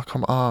 y'all,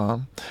 come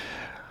on.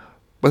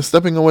 But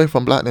stepping away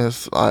from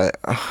blackness, like,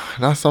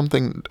 that's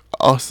something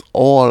us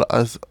all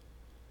as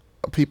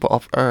people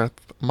of Earth,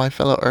 my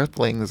fellow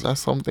Earthlings, that's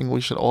something we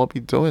should all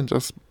be doing.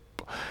 Just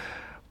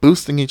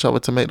boosting each other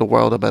to make the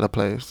world a better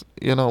place.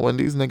 When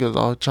these niggas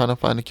are trying to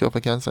find a cure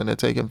for cancer and they're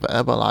taking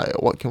forever, like,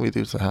 what can we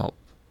do to help?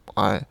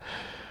 Like,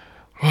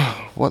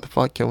 what the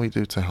fuck can we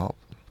do to help?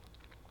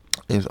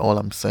 Is all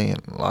I'm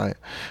saying. Like,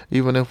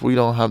 even if we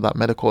don't have that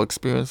medical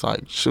experience,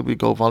 like, should we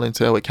go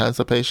volunteer with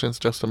cancer patients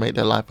just to make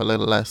their life a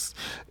little less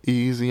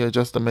easier,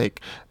 just to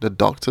make the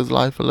doctor's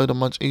life a little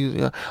much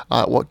easier?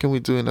 Like, what can we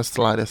do in the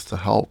slightest to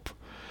help?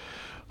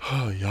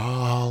 Oh,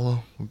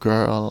 y'all,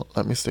 girl,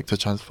 let me stick to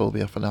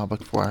transphobia for now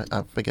before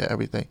I forget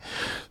everything.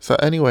 So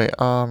anyway,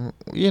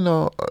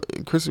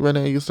 Chrissy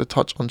Renee used to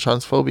touch on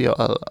transphobia,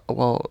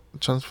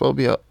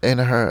 transphobia in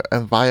her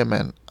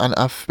environment, and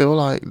I feel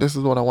like this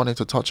is what I wanted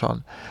to touch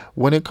on.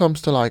 When it comes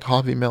to like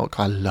Harvey Milk,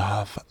 I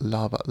love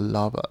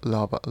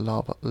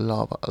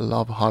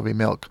Harvey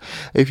Milk.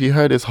 If you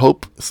heard his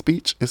Hope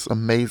speech, it's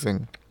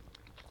amazing.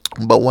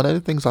 But one of the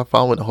things I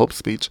found with the Hope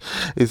speech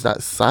is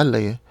that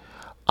sadly,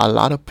 a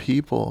lot of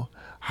people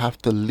have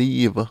to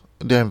leave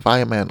their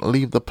environment,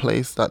 leave the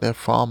place that they're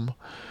from,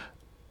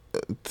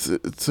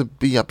 to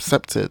be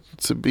accepted,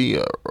 to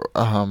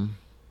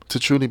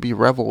truly be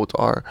reveled,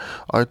 or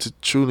to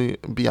truly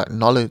be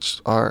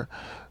acknowledged, or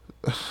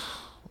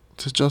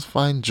to just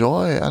find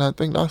joy. And I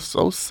think that's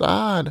so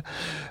sad.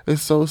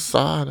 It's so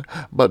sad.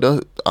 But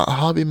the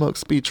Harvey Milk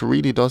speech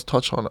really does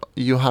touch on,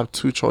 you have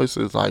two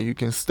choices. Like, you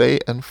can stay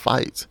and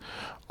fight,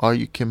 or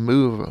you can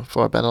move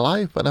for a better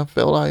life. And I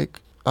feel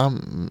like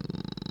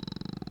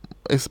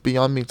it's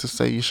beyond me to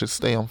say you should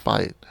stay and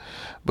fight,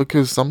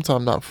 because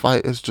sometimes that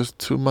fight is just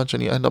too much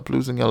and you end up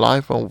losing your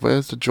life. And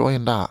where's the joy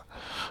in that?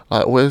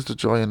 Like, where's the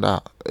joy in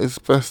that? It's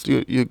best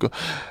you go.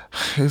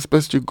 It's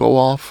best you go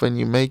off and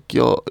you make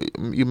your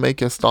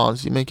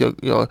stance. You make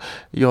your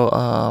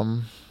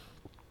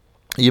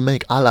you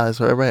make allies,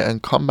 right,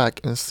 and come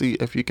back and see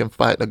if you can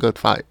fight a good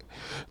fight.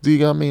 Do you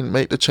get what I mean?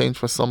 Make the change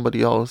for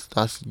somebody else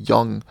that's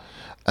young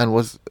and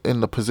was in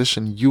the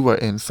position you were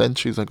in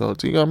centuries ago.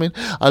 Do you know what I mean?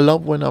 I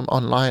love when I'm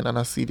online and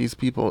I see these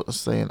people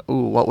saying,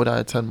 "Ooh, what would I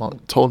have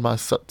told my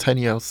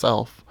 10-year-old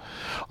self?"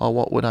 Or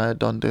what would I have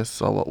done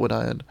this, or what would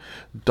I have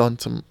done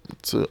to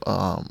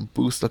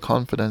boost the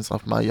confidence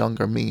of my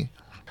younger me.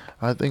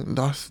 I think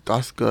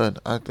that's good.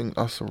 I think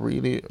that's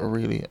really,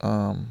 really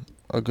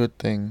a good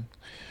thing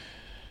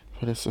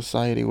for the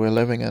society we're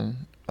living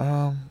in.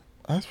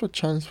 As for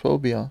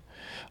transphobia,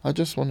 I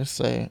just want to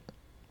say,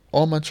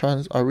 all my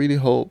trans, I really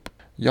hope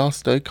y'all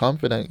stay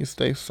confident, you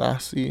stay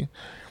sassy,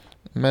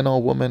 men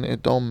or women,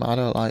 it don't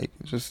matter. Like,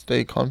 just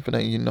stay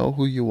confident. You know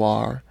who you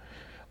are,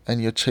 and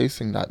you're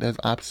chasing that. There's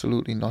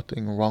absolutely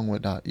nothing wrong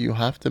with that. You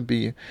have to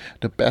be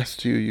the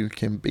best you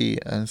can be.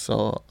 And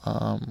so,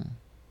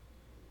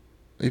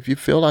 if you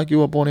feel like you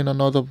were born in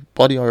another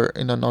body, or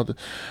in another,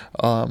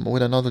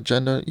 with another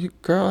gender, you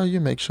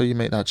make sure you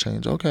make that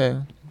change,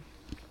 okay?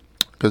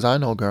 Because I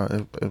know,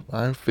 girl, if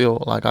I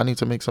feel like I need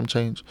to make some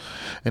change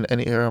in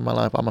any area of my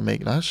life, I'm going to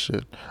make that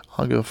shit. I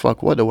don't give a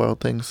fuck what the world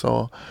thinks.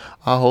 So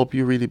I hope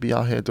you really be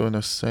out here doing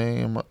the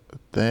same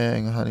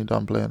thing, honey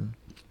dumpling.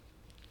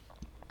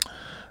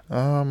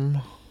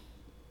 Y'all,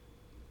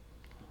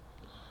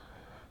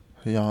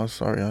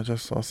 sorry, I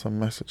just saw some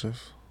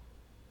messages.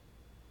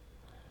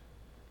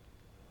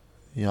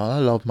 Y'all, I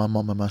love my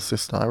mom and my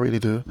sister. I really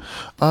do.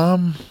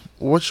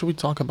 What should we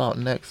talk about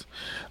next?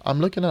 I'm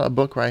looking at a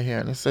book right here,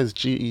 and it says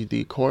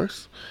GED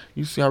course.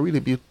 You see, I really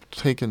be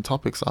taking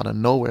topics out of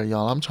nowhere,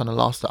 y'all. I'm trying to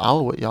last the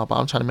hour with y'all, but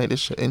I'm trying to make this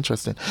shit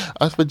interesting.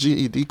 As for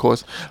GED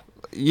course,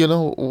 you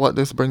know what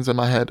this brings in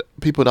my head?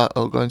 People that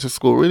are going to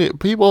school, really,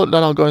 people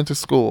that are going to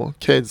school,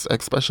 kids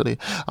especially,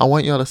 I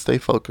want y'all to stay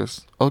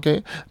focused,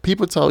 okay?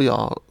 People tell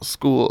y'all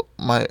school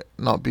might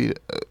not be,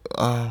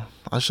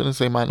 I shouldn't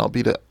say might not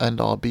be the end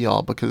all be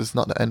all, because it's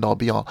not the end all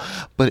be all,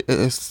 but it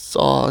is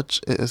such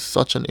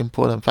an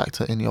important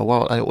factor in your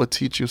world, and it will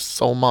teach you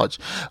so much.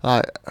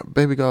 Like,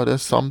 baby girl,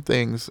 there's some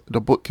things the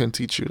book can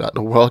teach you that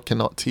the world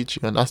cannot teach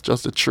you, and that's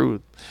just the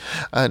truth.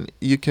 And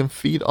you can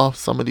feed off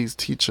some of these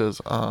teachers,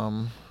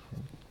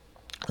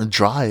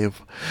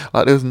 drive.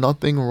 Like, there's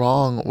nothing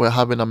wrong with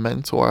having a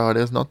mentor, or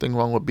there's nothing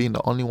wrong with being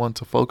the only one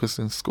to focus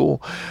in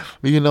school.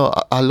 You know,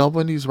 I love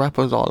when these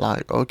rappers are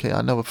like, okay,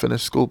 I never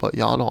finished school, but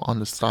y'all don't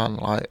understand.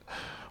 Like,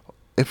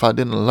 if I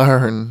didn't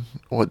learn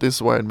what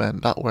this word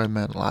meant, that word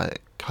meant,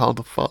 like, how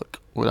the fuck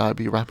would I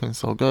be rapping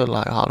so good?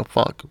 Like, how the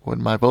fuck would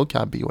my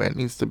vocab be where it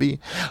needs to be?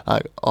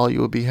 Like, all you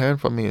will be hearing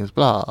from me is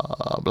blah,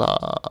 blah,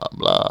 blah,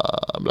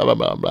 blah, blah,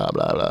 blah, blah, blah,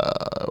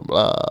 blah,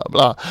 blah,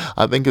 blah.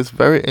 I think it's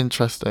very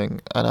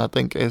interesting, and I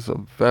think it's a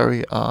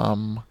very,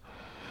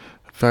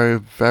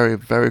 very,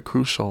 very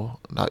crucial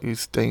that you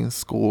stay in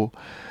school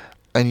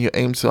and you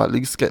aim to at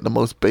least get the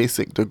most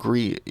basic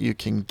degree you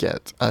can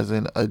get, as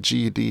in a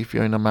GED if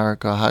you're in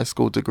America, a high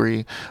school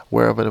degree,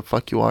 wherever the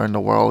fuck you are in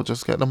the world.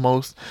 Just get the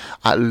most,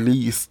 at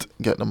least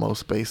get the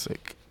most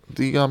basic.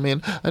 Do you know what I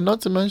mean? And not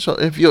to mention,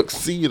 if you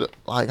exceed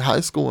like high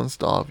school and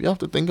stuff, you have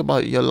to think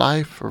about your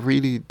life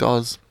really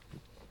does,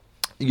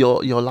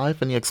 your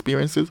life and your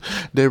experiences,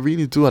 they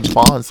really do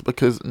advance,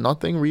 because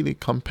nothing really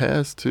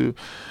compares to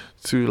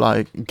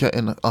like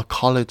getting a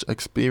college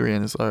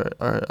experience, or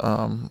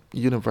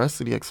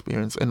university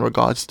experience in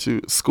regards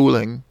to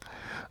schooling.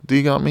 Do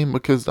you get what I mean?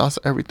 Because that's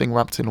everything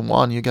wrapped in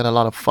one. You get a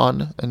lot of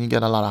fun and you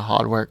get a lot of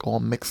hard work all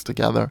mixed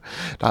together.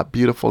 That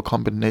beautiful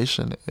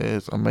combination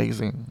is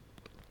amazing.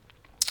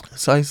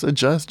 So I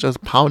suggest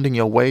just pounding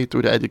your way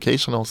through the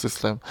educational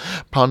system,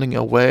 pounding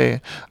your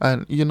way,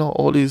 and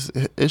all these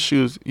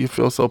issues you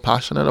feel so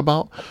passionate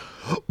about,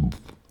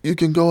 you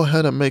can go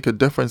ahead and make a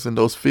difference in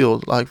those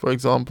fields. Like, for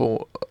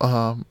example,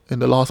 in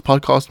the last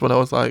podcast when I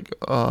was like,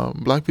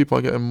 black people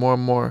are getting more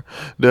and more,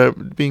 they're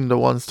being the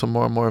ones to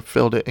more and more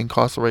fill the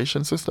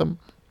incarceration system,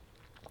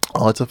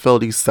 or to fill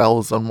these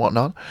cells and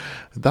whatnot.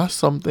 That's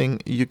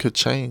something you could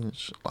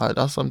change. Like,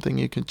 that's something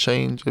you can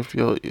change if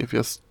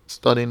you're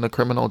studying the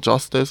criminal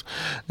justice.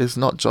 It's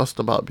not just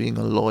about being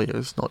a lawyer.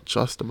 It's not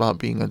just about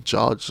being a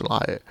judge.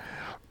 Like,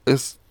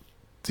 it's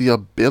the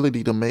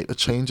ability to make the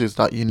changes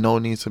that you know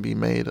need to be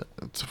made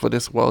for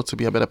this world to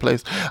be a better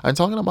place. And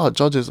talking about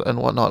judges and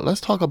whatnot,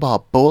 let's talk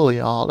about Bull,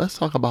 y'all. Let's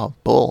talk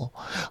about Bull.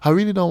 I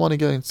really don't want to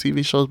get into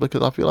TV shows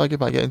because I feel like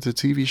if I get into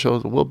TV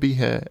shows, we'll be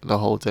here the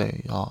whole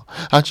day, y'all.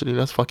 Actually,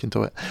 let's fucking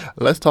do it.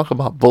 Let's talk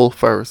about Bull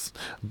first.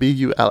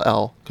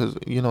 Bull, because,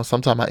 you know,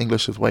 sometimes my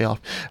English is way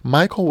off.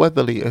 Michael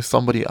Weatherly is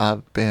somebody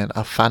I've been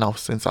a fan of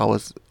since I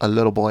was a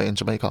little boy in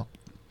Jamaica.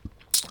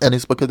 And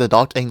it's because the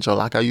Dark Angel,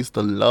 like I used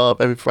to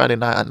love every Friday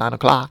night at 9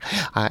 o'clock.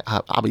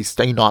 I'll be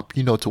staying up,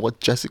 you know, to watch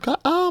Jessica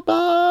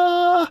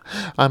Alba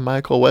and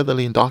Michael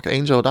Weatherly and Dark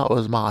Angel. That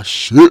was my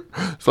shit.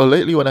 So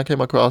lately when I came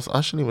across,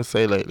 I shouldn't even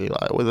say lately,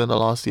 like within the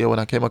last year when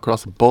I came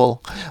across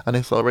Bull, and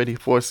it's already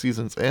 4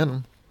 seasons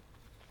in,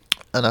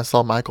 and I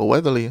saw Michael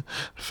Weatherly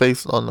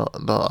face on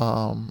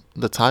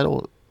the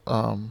title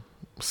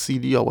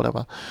CD or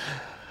whatever,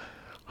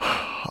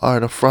 or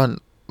the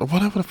front,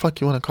 whatever the fuck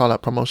you want to call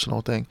that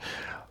promotional thing.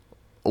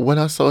 When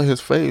I saw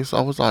his face, I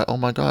was like, oh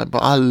my god. But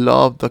I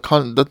love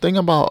the thing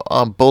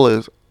about Bull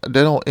is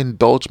they don't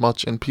indulge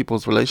much in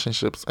people's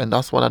relationships, and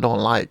that's what I don't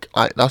like.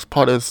 Like, that's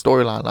part of the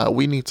storyline. Like,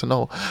 we need to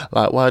know,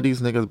 like, why are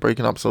these niggas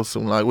breaking up so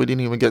soon? Like, we didn't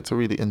even get to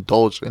really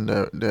indulge in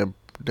their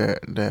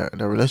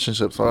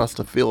relationships for us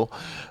to feel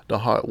the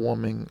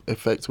heartwarming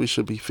effects we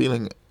should be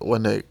feeling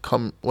when it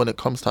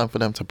comes time for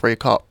them to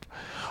break up,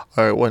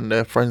 or when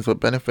their friends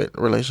with benefit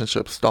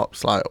relationship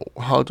stops. Like,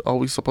 how are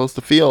we supposed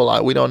to feel?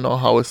 Like, we don't know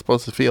how we're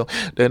supposed to feel.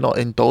 They're not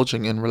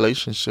indulging in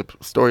relationship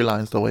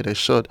storylines the way they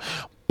should.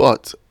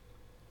 But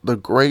the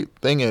great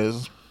thing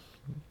is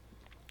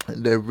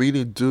they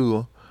really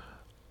do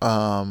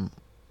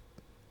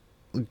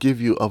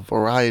give you a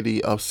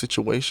variety of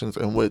situations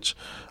in which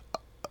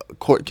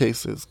court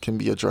cases can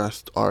be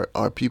addressed,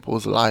 or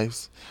people's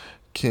lives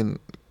can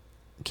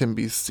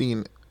be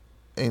seen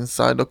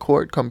inside the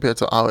court compared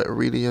to how it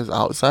really is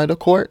outside the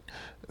court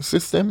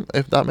system,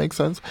 if that makes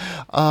sense.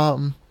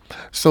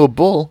 So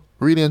Bull,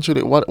 really and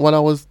truly, what I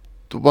was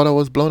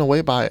blown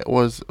away by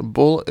was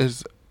Bull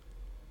is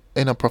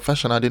in a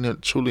profession I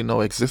didn't truly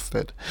know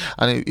existed,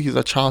 and he's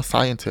a child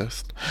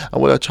scientist.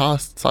 And what a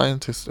child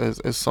scientist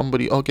is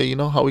somebody, okay, you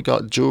know how we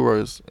got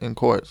jurors in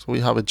courts,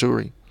 we have a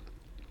jury.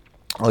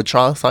 A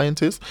child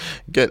scientist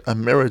get a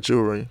mirror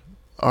jury.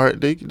 Or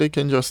they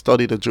can just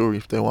study the jury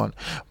if they want,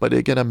 but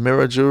they get a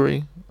mirror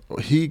jury.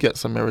 He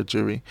gets a mirror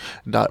jury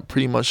that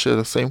pretty much share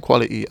the same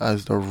quality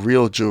as the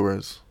real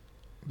jurors.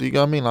 Do you get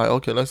what I mean? Like,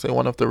 okay, let's say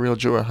one of the real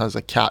jurors has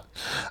a cat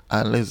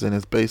and lives in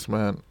his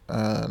basement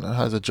and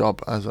has a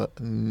job as a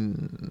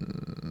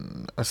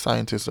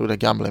scientist with a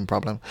gambling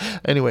problem.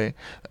 Anyway,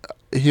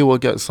 he will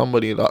get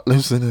somebody that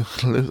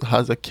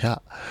has a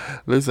cat,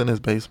 lives in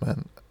his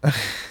basement,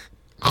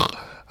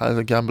 has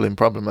a gambling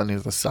problem, and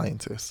is a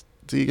scientist.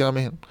 Do you get what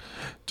I mean?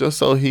 Just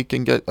so he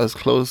can get as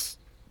close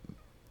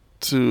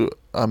to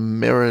a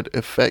mirrored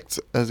effect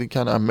as he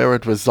can, a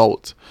mirrored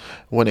result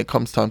when it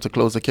comes time to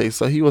close the case.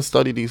 So he will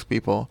study these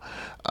people.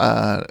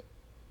 They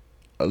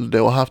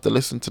will have to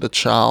listen to the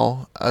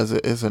trial as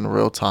it is in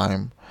real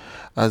time,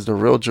 as the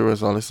real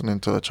jurors are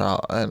listening to the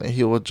trial, and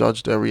he will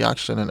judge their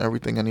reaction and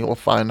everything, and he will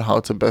find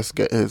how to best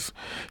get his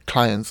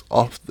clients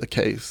off the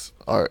case.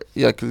 Or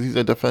yeah, because he's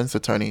a defense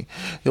attorney,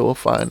 he will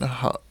find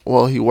how.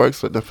 Well, he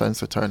works with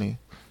defense attorney.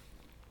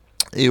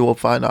 He will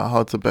find out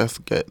how to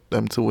best get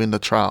them to win the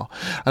trial.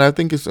 And I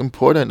think it's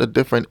important, the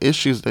different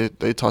issues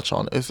they touch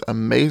on. It's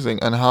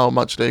amazing, and how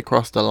much they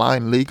cross the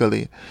line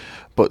legally,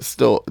 but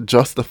still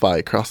justify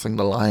crossing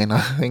the line.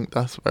 I think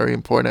that's very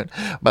important.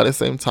 But at the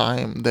same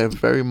time, they're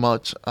very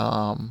much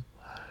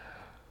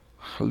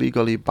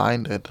legally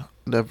binded.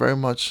 They're very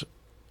much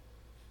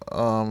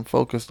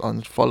focused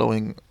on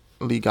following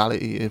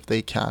legality if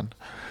they can.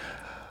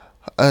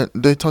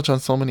 They touch on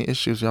so many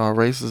issues, y'all.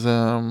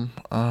 Racism,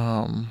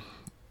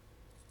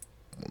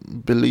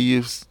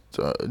 beliefs,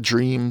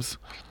 dreams,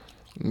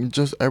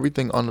 just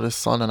everything under the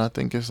sun. And I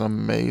think it's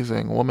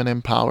amazing. Women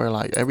in power,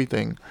 like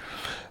everything.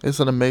 It's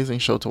an amazing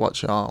show to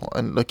watch, y'all.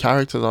 And the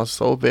characters are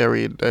so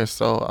varied. There's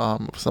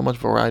so much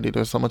variety.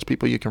 There's so much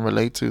people you can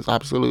relate to. It's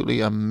absolutely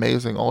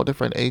amazing. All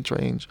different age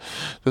range.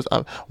 Just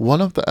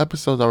one of the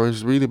episodes I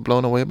was really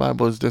blown away by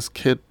was this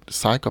kid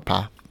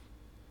psychopath.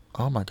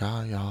 Oh my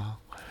god, y'all.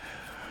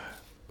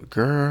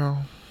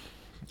 Girl,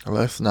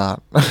 let's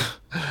not.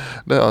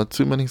 There are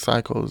too many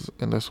psychos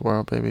in this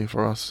world, baby,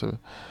 for us to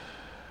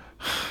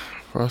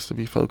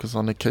be focused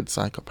on the kid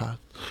psychopath.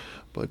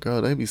 But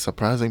girl, they be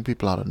surprising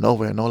people out of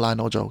nowhere. No lie,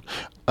 no joke.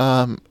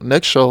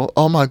 Next show.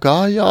 Oh my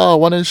god, y'all.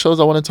 One of the shows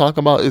I want to talk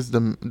about is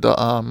the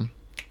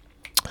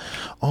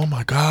oh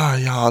my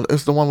god, y'all.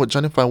 It's the one with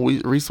Jennifer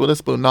and Reese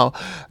Witherspoon. Now,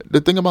 the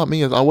thing about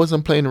me is I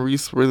wasn't playing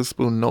Reese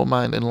Witherspoon no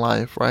mind in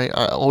life, right?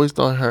 I always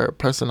thought her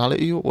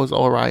personality was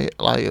alright.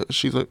 Like,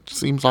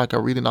 seems like a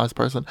really nice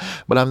person,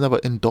 but I've never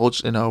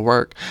indulged in her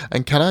work.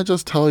 And can I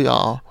just tell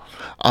y'all,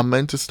 I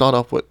meant to start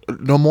off with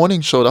The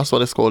Morning Show. That's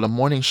what it's called, The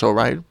Morning Show,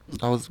 right?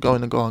 I was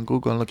going to go on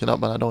Google and look it up,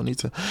 but I don't need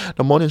to.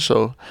 The Morning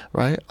Show,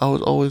 right?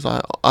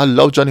 I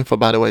love Jennifer,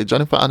 by the way.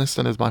 Jennifer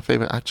Aniston is my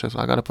favorite actress.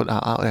 I gotta put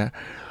that out there.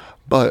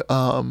 But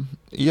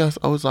yes,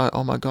 I was like,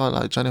 oh my god,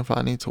 like Jennifer,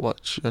 I need to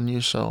watch your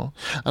new show.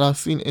 And I've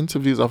seen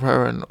interviews of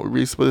her and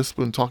Reese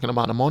Witherspoon talking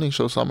about the morning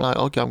show, so I'm like,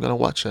 okay, I'm gonna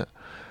watch it.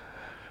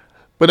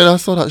 But then I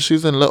saw that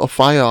she's in Little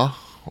Fire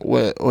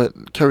with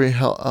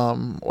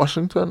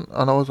Washington,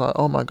 and I was like,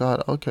 oh my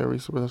god, okay,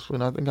 Reese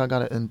Witherspoon, I think I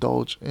gotta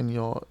indulge in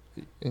your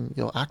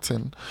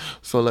acting.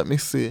 So let me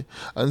see.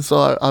 And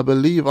so I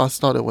believe I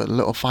started with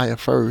Little Fire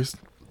first.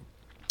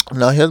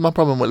 Now here's my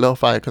problem with Little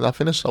Fire because I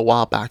finished a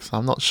while back, so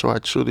I'm not sure I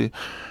truly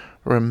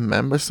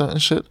remember certain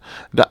shit.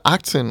 The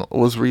acting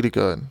was really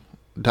good.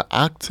 The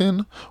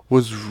acting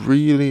was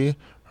really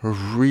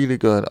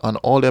good on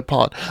all their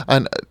part.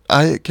 And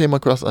I came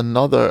across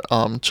another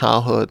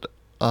childhood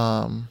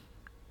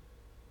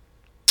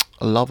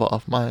lover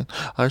of mine.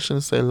 I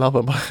shouldn't say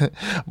lover,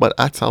 but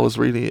actor I was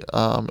really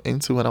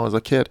into when I was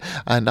a kid,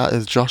 and that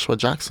is Joshua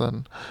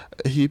Jackson.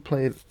 He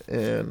played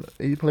in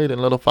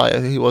Little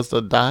Fire. He was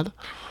the dad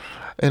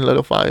in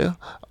Little Fire.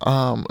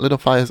 Little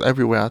Fire is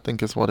Everywhere, I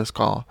think is what it's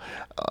called.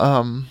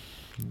 Um,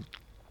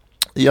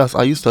 Yes,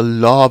 I used to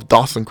love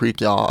Dawson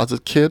Creek, y'all. As a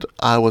kid,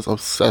 I was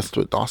obsessed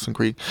with Dawson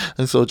Creek.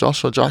 And so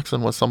Joshua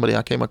Jackson was somebody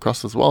I came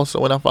across as well. So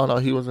when I found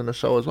out he was in the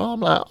show as well, I'm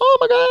like, oh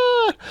my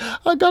God,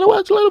 I gotta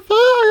watch Little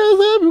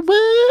Fires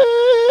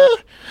Everywhere.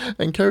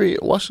 And Kerry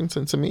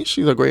Washington, to me,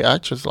 she's a great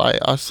actress. Like,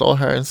 I saw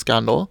her in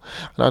Scandal,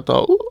 and I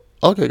thought, ooh,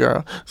 okay,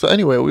 girl. So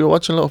anyway, we were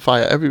watching Little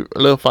Fires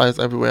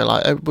Everywhere.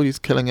 Like, everybody's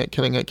killing it,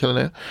 killing it, killing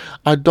it.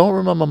 I don't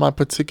remember my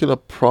particular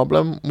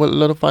problem with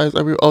Little Fires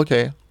Everywhere.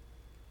 Okay,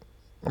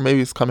 or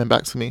maybe it's coming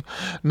back to me.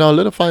 No,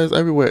 Little Fires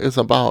Everywhere is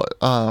about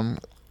a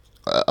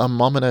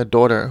mom and a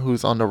daughter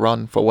who's on the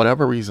run for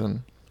whatever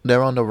reason.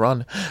 They're on the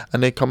run,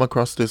 and they come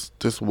across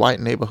this white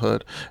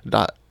neighborhood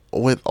that,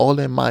 with all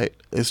their might,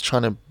 is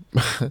trying to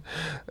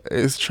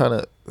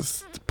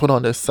put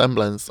on this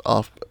semblance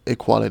of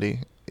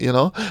equality,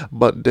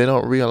 but they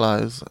don't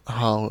realize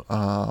how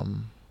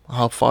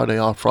far they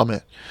are from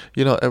it.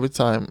 Every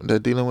time they're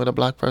dealing with a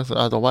black person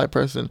as a white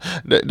person,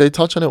 they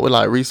touch on it with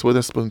like Reese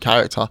Witherspoon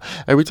character.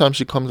 Every time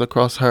she comes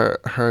across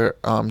her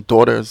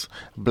daughter's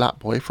black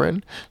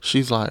boyfriend,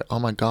 she's like, oh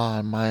my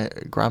god, my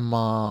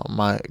grandma,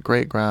 my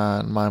great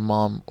grand, my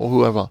mom, or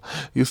whoever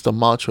used to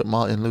march with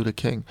Martin Luther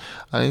King.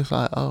 And he's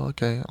like, oh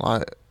okay,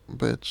 like,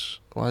 bitch,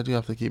 why do you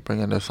have to keep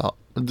bringing this up?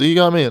 Do you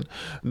get what I mean?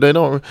 They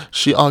don't.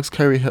 She asks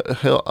Kerry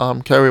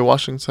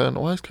Washington.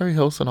 Why is Kerry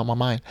Hilson on my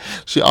mind?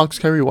 She asks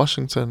Kerry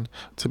Washington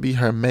to be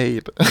her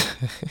maid.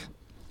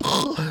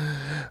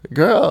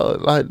 Girl,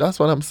 like, that's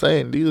what I'm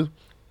saying.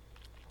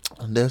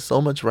 There's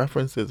so much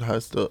references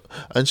has to,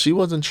 and she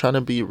wasn't trying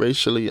to be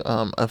racially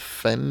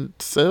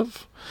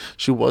offensive.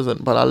 She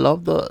wasn't, but I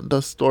love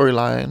the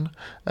storyline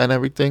and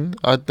everything.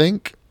 I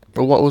think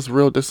what was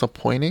real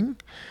disappointing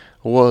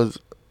was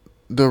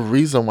the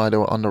reason why they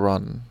were on the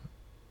run.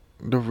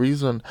 The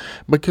reason,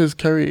 because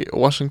Kerry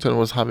Washington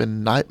was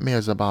having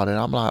nightmares about it.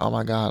 I'm like, oh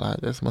my god,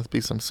 like, this must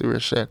be some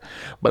serious shit.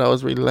 But I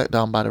was really let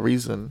down by the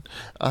reason.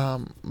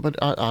 But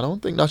I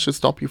don't think that should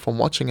stop you from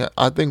watching it.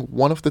 I think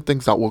one of the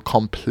things that will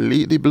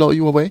completely blow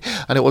you away,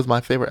 and it was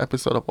my favorite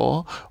episode of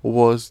all,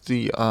 was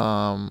the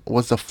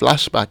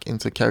flashback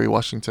into Kerry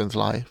Washington's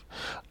life.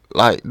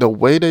 Like, the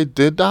way they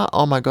did that,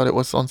 oh my god, it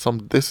was on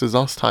some This Is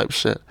Us type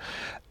shit.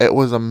 It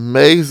was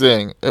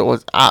amazing. It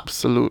was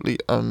absolutely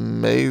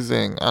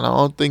amazing. And I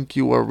don't think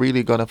you were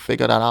really going to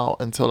figure that out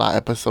until that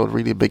episode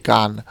really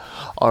began,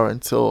 or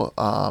until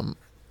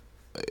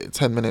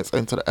 10 minutes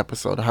into the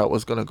episode, how it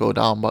was going to go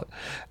down. But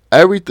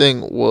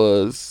everything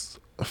was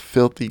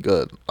filthy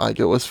good. Like,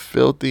 it was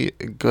filthy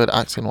good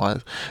acting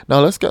wise. Now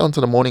let's get onto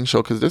the morning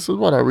show, because this is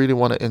what I really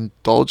want to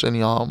indulge in,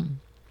 y'all.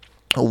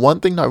 One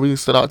thing that really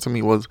stood out to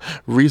me was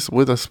Reese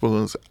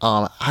Witherspoon's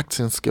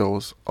acting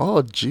skills.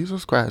 Oh,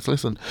 Jesus Christ.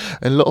 Listen,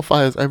 in Little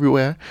Fires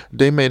Everywhere,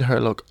 they made her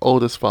look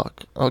old as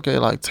fuck. Okay,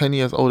 like 10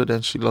 years older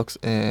than she looks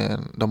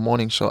in the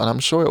morning show. And I'm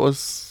sure it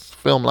was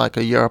filmed like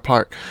a year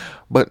apart.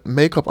 But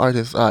makeup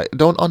artists,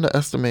 don't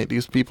underestimate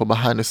these people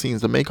behind the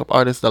scenes. The makeup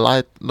artists, the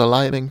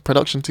lighting,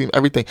 production team,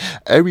 everything.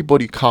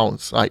 Everybody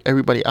counts. Like,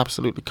 everybody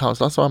absolutely counts.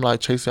 That's why I'm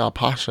like, chase your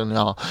passion,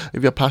 y'all.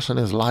 If your passion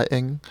is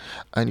lighting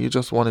and you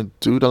just want to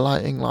do the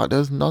lighting, like,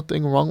 there's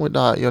nothing wrong with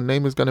that. Your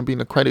name is going to be in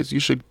the credits. You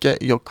should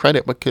get your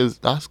credit because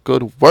that's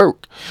good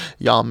work.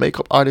 Y'all,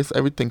 makeup artists,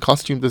 everything,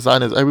 costume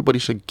designers, everybody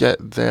should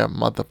get their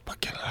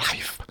motherfucking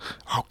life.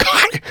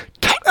 Okay?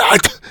 Get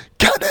it!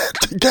 Get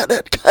it! Get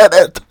it! Get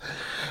it!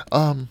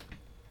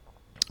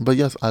 But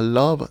yes, I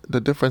love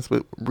the difference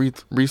with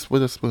Reese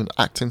Witherspoon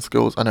acting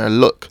skills and her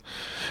look.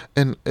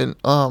 In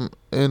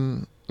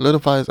Little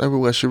Fires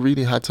Everywhere, she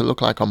really had to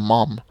look like a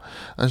mom,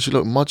 and she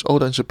looked much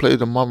older, and she played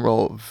the mom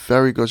role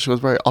very good. She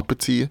was very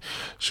uppity.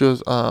 She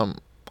was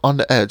on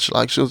the edge,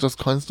 like, she was just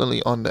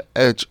constantly on the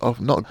edge of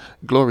not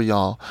glory,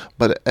 y'all,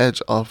 but the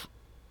edge of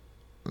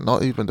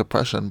not even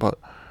depression, but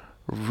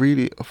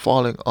really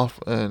falling off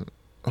the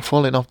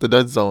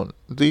dead zone.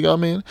 Do you get what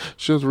I mean?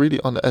 She was really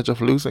on the edge of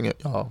losing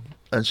it, y'all.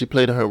 And she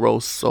played her role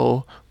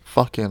so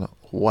fucking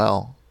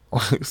well.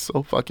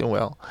 So fucking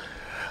well.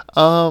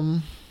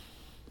 Um,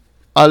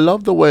 I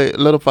love the way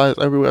Little Fires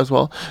Everywhere as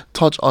well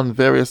touch on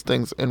various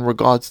things in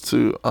regards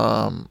to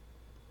uh,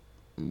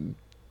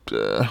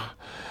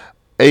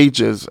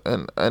 ages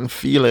and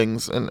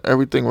feelings and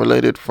everything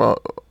related from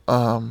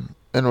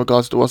in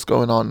regards to what's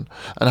going on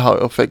and how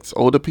it affects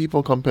older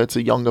people compared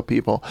to younger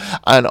people.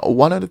 And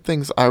one of the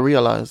things I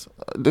realized,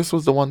 this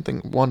was the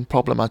one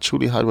problem I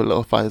truly had with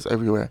Little Fires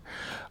Everywhere.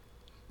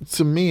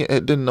 To me,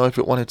 it didn't know if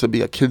it wanted to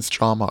be a kids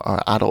drama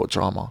or adult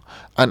drama,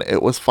 and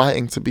it was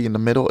fighting to be in the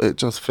middle. It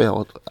just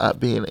failed at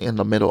being in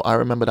the middle. I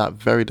remember that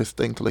very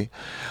distinctly.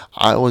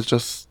 I was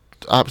just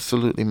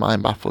absolutely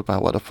mind baffled by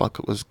what the fuck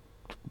it was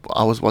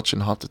I was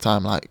watching half the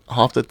time. Like,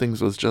 half the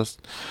things was just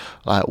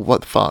like,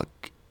 what the fuck?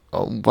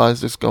 Why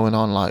is this going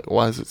on? Like,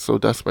 why is it so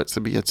desperate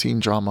to be a teen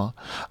drama?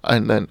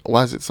 And then,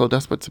 why is it so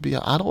desperate to be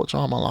an adult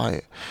drama?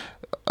 Like,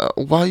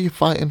 why are you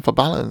fighting for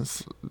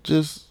balance?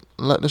 Just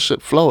let the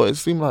shit flow. It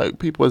seemed like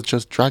people was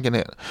just dragging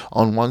it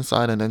on one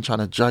side and then trying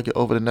to drag it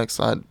over the next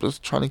side,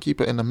 just trying to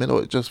keep it in the middle.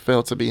 It just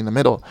failed to be in the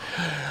middle.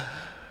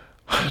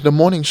 The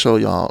morning show,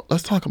 y'all.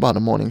 Let's talk about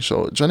the morning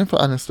show. Jennifer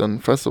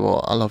Aniston, first of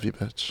all, I love you,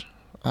 bitch.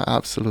 I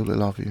absolutely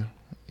love you.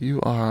 You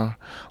are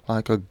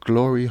like a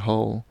glory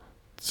hole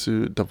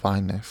to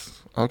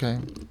divineness. Okay.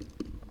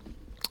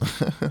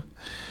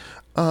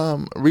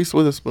 Reese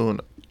Witherspoon,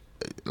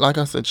 like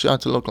I said, she had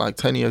to look like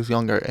 10 years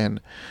younger in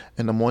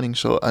the morning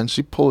show, and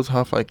she pulls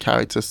her for a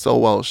character so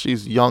well.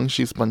 She's young,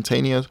 she's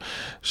spontaneous,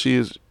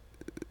 she's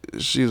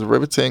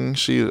riveting,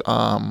 she's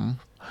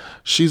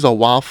a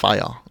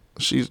wildfire.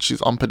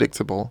 She's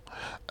unpredictable,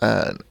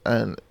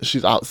 and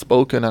she's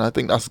outspoken, and I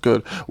think that's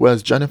good.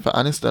 Whereas Jennifer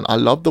Aniston, I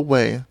love the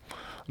way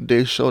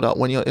they show that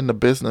when you're in the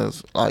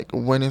business, like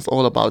when it's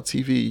all about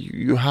TV,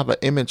 you have an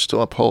image to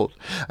uphold,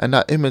 and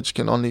that image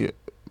can only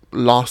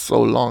last so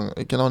long.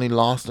 It can only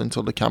last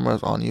until the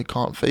camera's on. You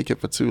can't fake it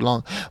for too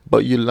long,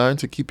 but you learn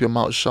to keep your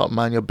mouth shut,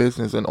 mind your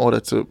business, in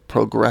order to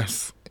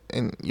progress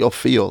in your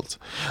field.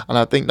 And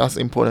I think that's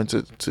important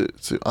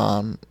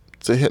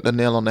to hit the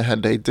nail on the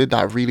head. They did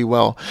that really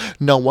well.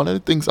 Now, one of the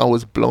things I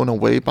was blown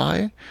away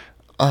by,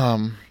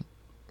 and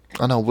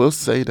I will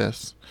say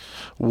this,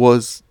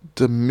 was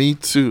the Me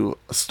Too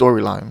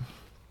storyline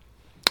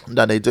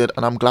that they did.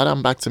 And I'm glad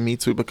I'm back to Me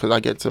Too, because I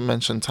get to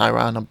mention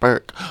Tyrana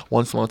Burke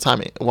one more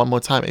time.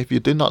 If you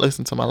did not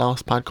listen to my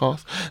last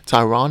podcast,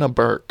 Tyrana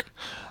Burke,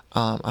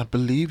 I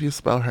believe you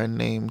spell her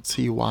name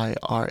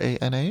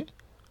Tyrana,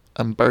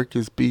 and Burke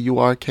is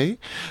Burk.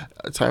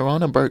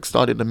 Tyrana Burke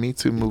started the Me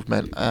Too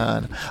movement,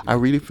 and I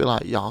really feel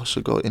like y'all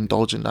should go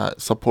indulge in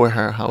that. Support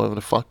her however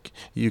the fuck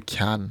you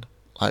can.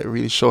 Like,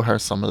 really show her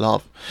some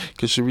love,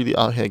 because she really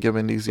out here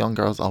giving these young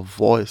girls a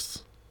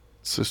voice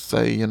to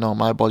say, you know,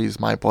 my body is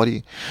my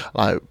body.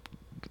 Like,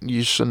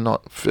 you should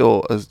not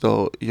feel as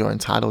though you're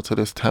entitled to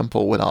this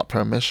temple without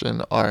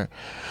permission or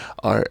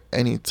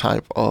any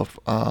type of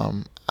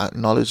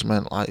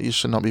acknowledgement. Like, you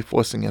should not be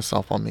forcing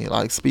yourself on me.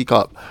 Like, speak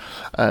up.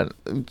 And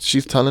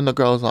she's telling the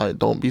girls, like,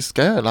 don't be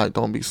scared. Like,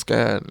 don't be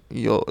scared.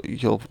 Your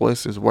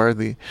voice is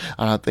worthy.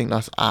 And I think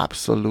that's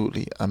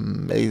absolutely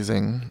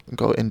amazing.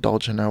 Go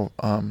indulge in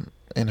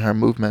her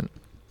movement.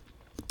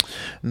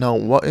 Now,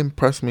 what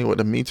impressed me with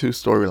the Me Too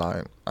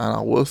storyline, and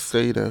I will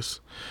say this,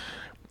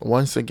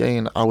 once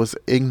again, I was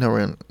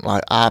ignorant,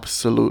 like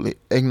absolutely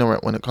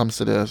ignorant when it comes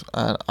to this,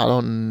 and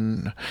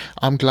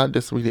I'm glad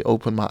this really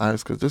opened my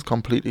eyes, because this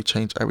completely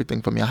changed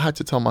everything for me. I had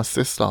to tell my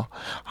sister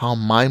how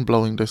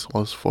mind-blowing this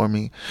was for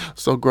me.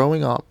 So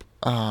growing up,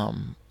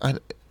 and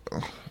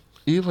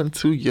even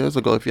 2 years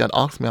ago, if you had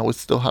asked me, I would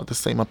still have the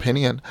same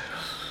opinion.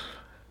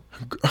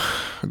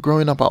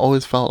 Growing up, I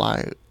always felt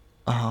like,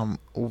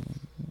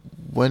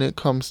 when it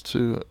comes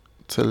to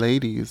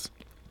ladies,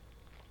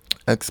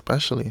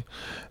 especially,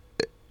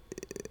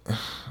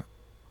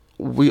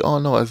 we all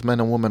know as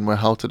men and women we're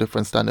held to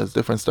different standards,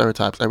 different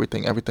stereotypes,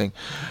 everything.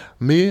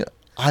 Me,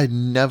 I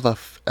never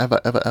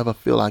ever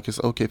feel like it's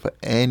okay for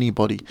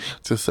anybody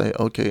to say,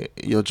 okay,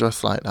 you're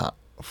dressed like that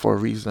for a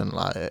reason.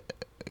 Like,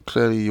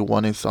 clearly you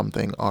wanted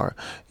something, or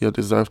you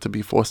deserve to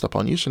be forced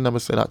upon. You should never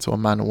say that to a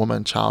man, a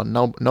woman, child.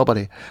 No,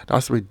 nobody.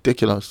 That's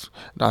ridiculous.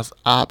 That's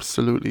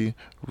absolutely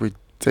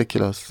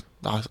ridiculous.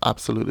 That's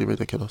absolutely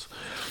ridiculous.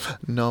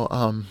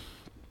 No,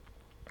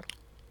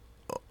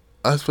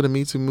 as for the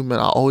Me Too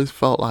movement, I always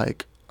felt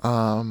like,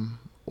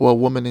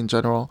 women in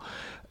general,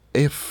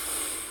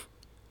 if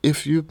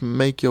you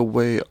make your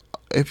way,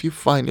 if you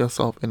find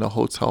yourself in a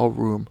hotel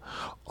room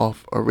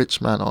of a rich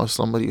man or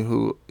somebody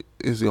who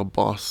is your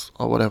boss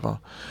or whatever,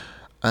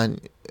 and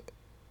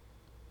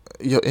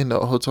you're in the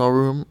hotel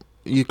room,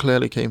 you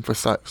clearly came for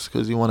sex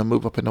because you want to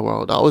move up in the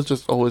world. That was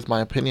just always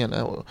my opinion.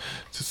 To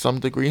some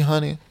degree,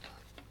 honey,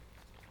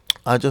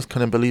 I just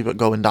couldn't believe it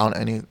going down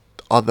any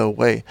other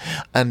way.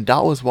 And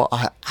that was what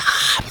I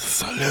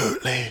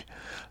absolutely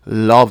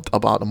loved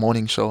about the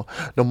morning show.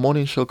 The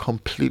morning show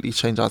completely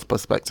changed our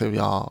perspective,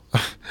 y'all.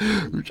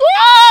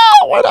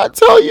 When I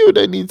tell you,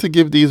 they need to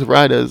give these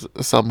writers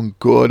some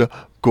good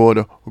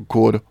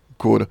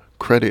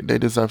credit. They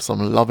deserve some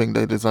loving.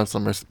 They deserve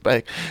some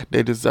respect.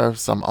 They deserve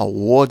some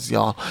awards,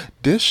 y'all.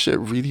 This shit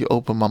really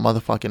opened my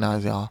motherfucking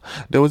eyes, y'all.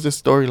 There was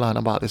this storyline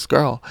about this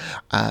girl,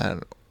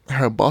 and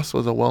her boss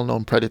was a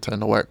well-known predator in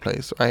the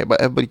workplace, right? But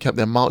everybody kept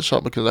their mouth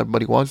shut because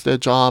everybody wants their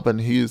job,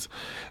 and he's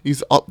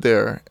up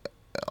there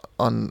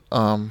on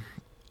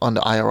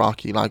the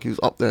hierarchy. Like, he's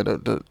up there.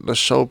 The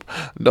show,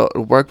 the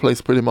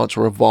workplace pretty much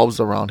revolves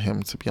around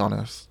him, to be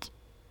honest.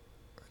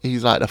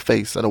 He's like the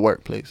face of the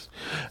workplace.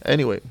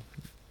 Anyway,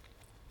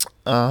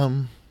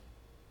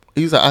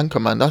 he's an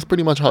anchorman. That's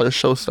pretty much how the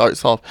show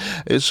starts off.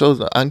 It shows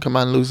the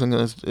anchorman losing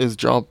his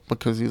job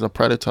because he's a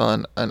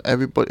predator, and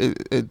everybody,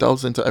 it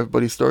delves into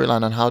everybody's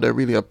storyline and how they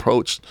really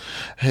approached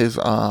his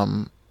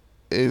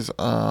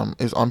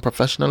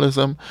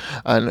unprofessionalism,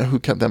 and who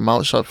kept their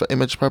mouth shut for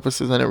image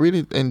purposes. And it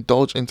really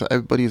indulged into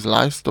everybody's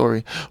life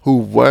story who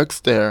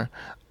works there,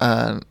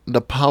 and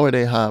the power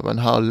they have, and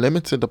how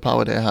limited the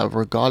power they have,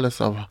 regardless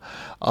of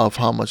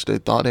how much they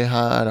thought they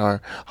had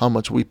or how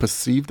much we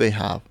perceive they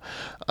have.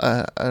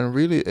 And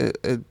really,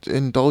 it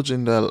indulged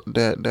in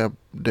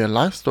their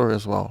life story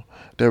as well,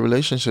 their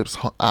relationships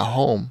at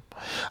home.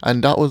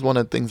 And that was one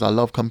of the things I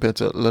love compared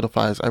to Little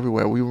Fires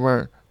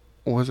Everywhere.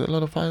 Was it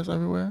Little Fires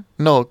Everywhere?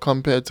 No,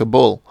 compared to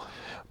Bull.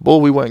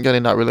 Bull, we weren't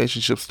getting that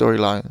relationship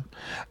storyline.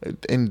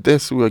 In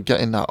this, we were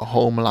getting that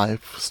home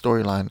life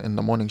storyline in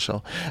the morning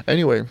show.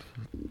 Anyway,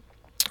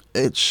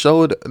 it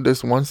showed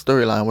this one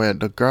storyline where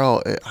the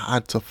girl, it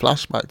had to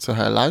flashback to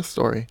her life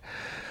story,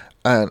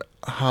 and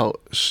how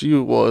she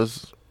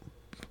was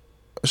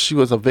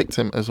a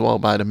victim as well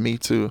by the Me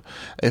Too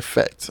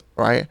effect,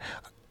 right?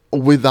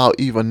 Without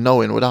even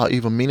knowing, without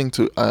even meaning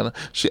to. And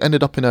she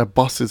ended up in her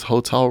boss's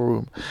hotel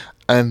room.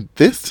 And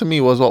this to me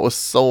was what was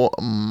so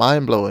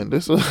mind blowing.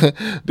 This was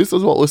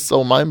what was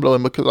so mind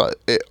blowing, because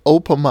it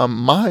opened my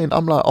mind.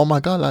 I'm like, oh my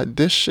God, like,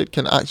 this shit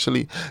can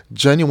actually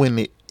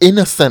genuinely,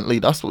 innocently,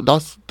 that's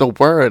the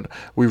word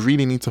we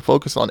really need to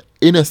focus on,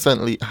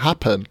 innocently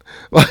happen.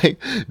 Like,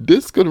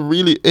 this could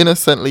really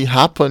innocently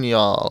happen,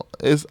 y'all.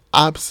 It's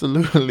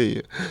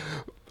absolutely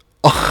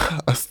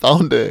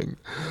astounding.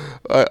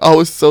 I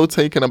was so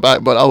taken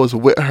aback, but I was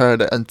with her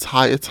the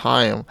entire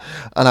time,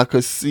 and I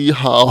could see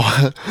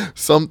how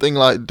something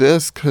like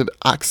this could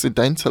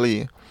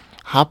accidentally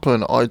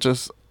happen or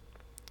just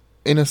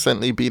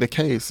innocently be the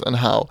case, and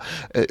how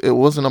it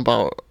wasn't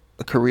about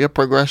career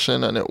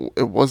progression, and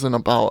it wasn't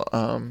about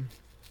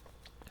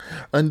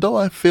and though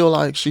I feel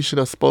like she should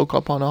have spoke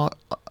up on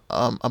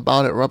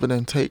about it, rather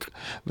than take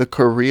the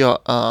career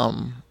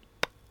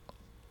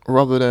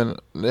rather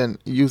than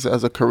use it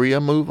as a career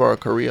move or a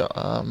career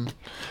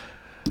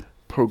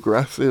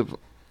progressive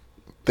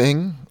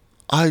thing.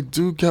 I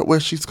do get where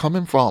she's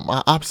coming from.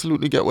 I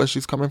absolutely get where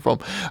she's coming from.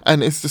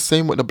 And it's the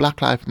same with the Black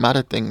Lives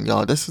Matter thing,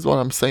 y'all. This is what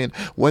I'm saying.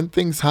 When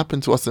things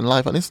happen to us in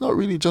life, and it's not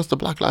really just the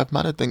Black Lives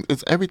Matter thing,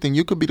 it's everything.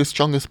 You could be the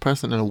strongest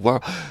person in the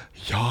world.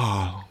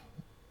 Y'all,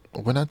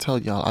 when I tell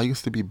y'all, I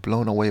used to be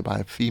blown away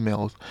by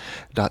females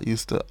that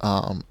used to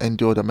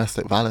endure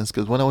domestic violence.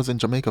 Because when I was in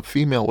Jamaica,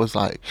 female was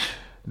like,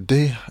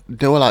 they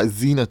were like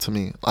Xena to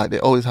me. Like, they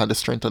always had the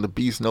strength of the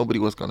beast. Nobody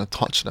was going to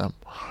touch them.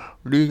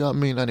 Do you get what I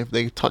mean? And if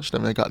they touched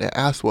them, they got their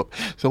ass whooped.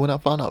 So when I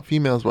found out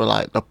females were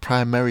like the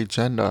primary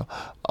gender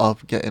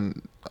of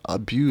getting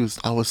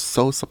abused, I was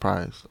so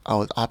surprised. I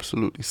was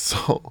absolutely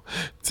so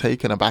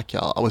taken aback,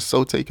 y'all. I was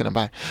so taken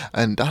aback.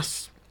 And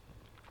that's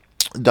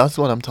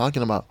what I'm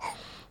talking about.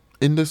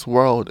 In this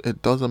world,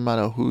 it doesn't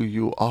matter who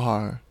you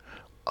are.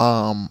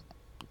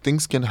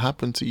 Things can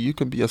happen to you. You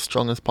can be as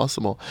strong as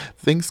possible.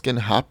 Things can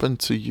happen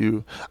to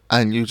you,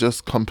 and you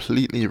just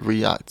completely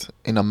react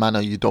in a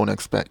manner you don't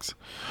expect.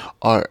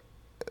 Or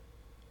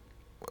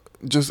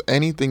just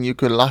anything, you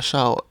could lash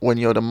out when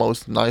you're the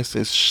most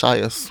nicest,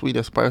 shyest,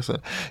 sweetest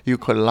person. You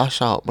could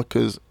lash out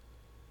because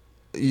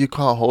you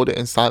can't hold it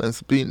in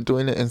silence.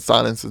 Doing it in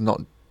silence is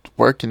not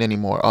working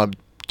anymore. Or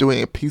doing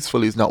it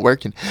peacefully is not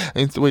working.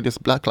 And it's the way this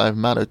Black Lives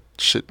Matter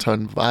shit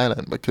turned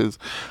violent, because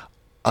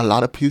a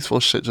lot of peaceful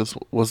shit just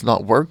was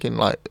not working.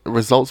 Like,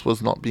 result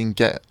was not being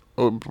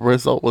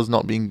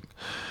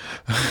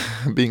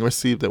being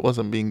received. It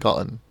wasn't being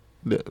gotten,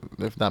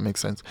 if that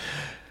makes sense.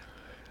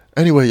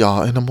 Anyway,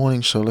 y'all, in the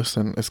morning show,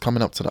 listen, it's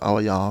coming up to the hour,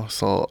 y'all,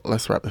 so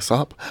let's wrap this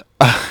up.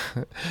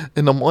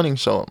 In the morning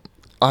show,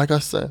 like I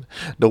said,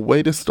 the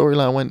way this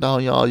storyline went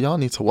down, y'all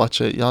need to watch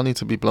it. Y'all need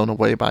to be blown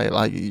away by it.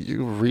 Like,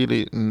 you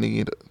really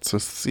need to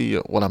see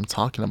what I'm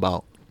talking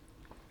about.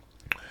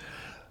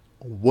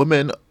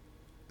 Women,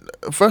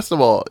 first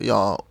of all,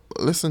 y'all,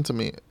 listen to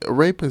me.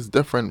 Rape is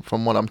different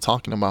from what I'm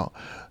talking about.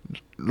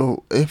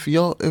 If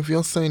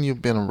you're saying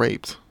you've been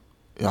raped,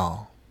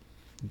 y'all,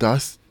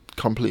 that's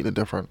completely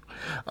different.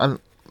 And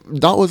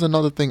that was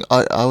another thing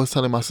I was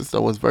telling my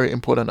sister was very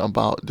important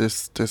about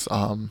this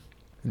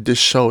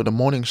show, the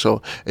morning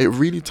show. It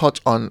really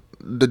touched on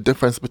the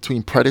difference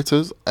between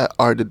predators,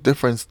 or the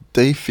difference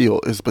they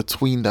feel is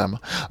between them.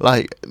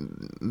 Like,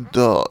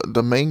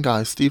 the main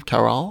guy, Steve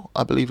Carell,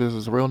 I believe is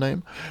his real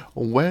name,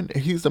 when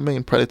he's the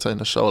main predator in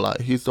the show,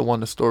 like, he's the one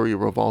the story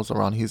revolves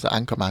around. He's the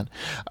anchorman.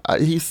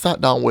 He sat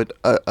down with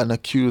an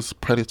accused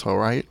predator,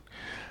 right?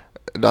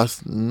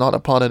 that's not a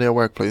part of their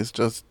workplace.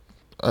 Just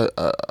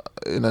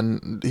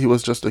he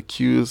was just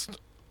accused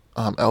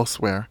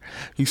elsewhere.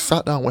 He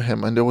sat down with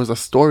him, and there was a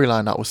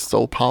storyline that was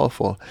so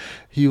powerful.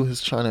 He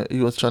was trying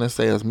to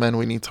say, as men,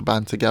 we need to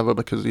band together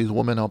because these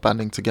women are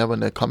banding together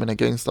and they're coming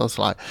against us.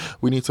 Like,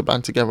 we need to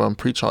band together and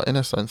preach our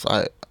innocence.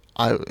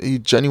 He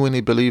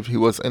genuinely believed he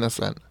was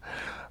innocent,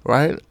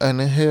 right?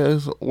 And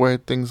here's where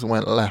things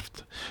went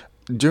left.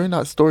 During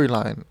that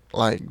storyline,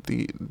 like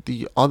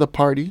the other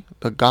party,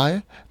 the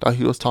guy that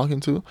he was talking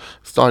to,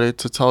 started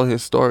to tell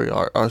his story,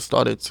 or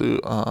started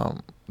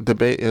to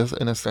debate his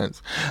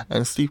innocence,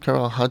 and Steve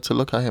Carell had to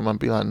look at him and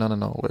be like, no, no,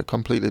 no, we're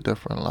completely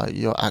different. Like,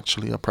 you're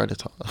actually a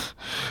predator.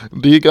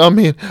 Do you get what I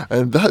mean?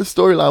 And that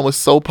storyline was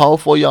so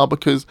powerful, y'all,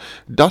 because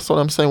that's what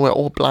I'm saying. We're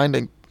all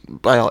blinded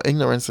by our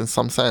ignorance in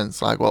some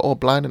sense. Like, we're all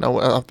blind, and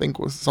I think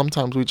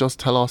sometimes we just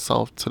tell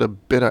ourselves to the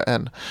bitter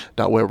end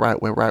that we're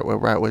right, we're right, we're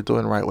right, we're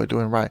doing right, we're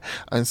doing right,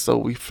 and so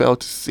we fail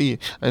to see.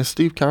 And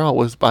Steve Carell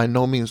was by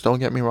no means, don't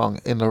get me wrong,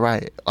 in the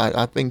right. Like,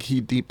 I think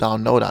he deep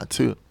down know that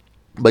too.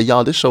 But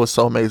y'all, this show is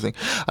so amazing,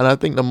 and I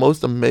think the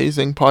most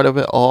amazing part of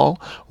it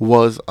all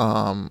was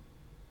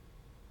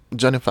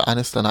Jennifer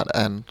Aniston at the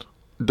end.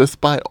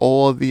 Despite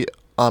all the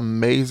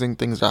amazing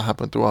things that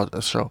happened throughout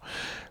the show,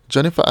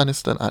 Jennifer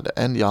Aniston at the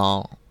end,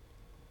 y'all,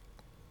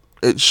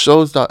 it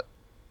shows that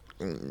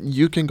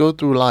you can go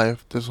through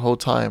life this whole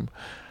time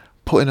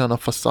putting on a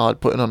facade,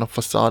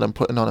 and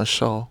putting on a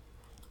show.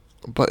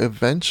 But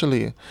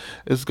eventually,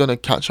 it's going to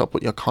catch up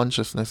with your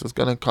consciousness. It's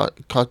going to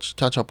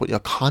catch up with your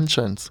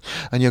conscience.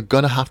 And you're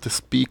going to have to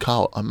speak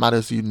out on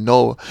matters you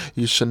know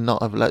you should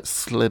not have let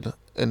slid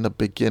in the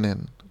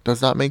beginning. Does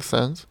that make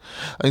sense?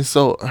 And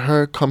so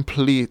her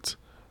complete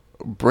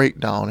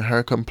breakdown,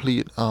 her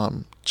complete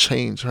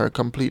change, her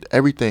complete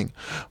everything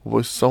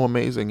was so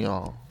amazing,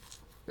 y'all.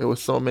 It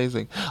was so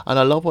amazing. And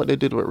I love what they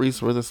did with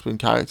Reese Witherspoon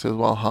character as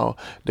well, how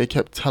they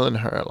kept telling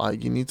her,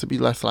 like, you need to be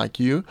less like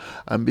you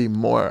and be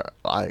more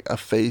like a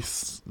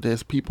face.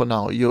 There's people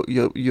now,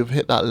 you've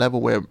hit that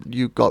level where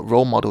you got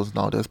role models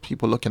now. There's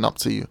people looking up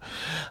to you.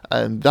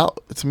 And that,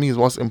 to me, is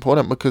what's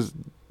important, because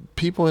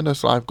people in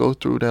this life go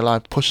through their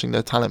life pushing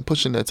their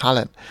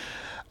talent.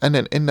 And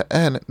then in the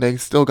end, they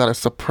still got to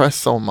suppress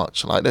so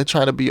much. Like, they're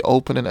trying to be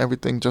open and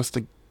everything just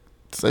to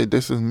say,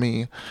 this is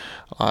me.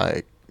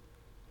 Like,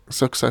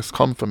 success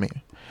come for me.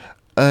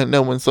 And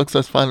then when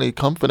success finally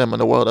come for them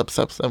and the world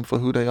accepts them for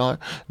who they are,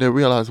 they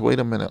realize, wait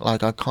a minute,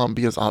 like, I can't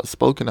be as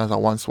outspoken as I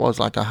once was.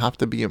 Like, I have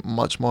to be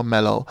much more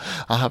mellow.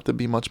 I have to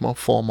be much more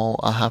formal.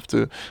 I have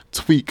to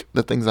tweak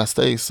the things I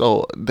say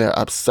so they're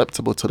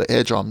acceptable to the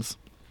eardrums.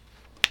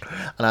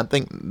 And I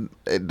think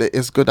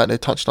it's good that they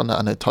touched on that,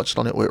 and they touched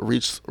on it with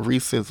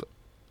Reese's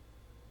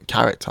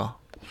character.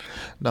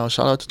 Now,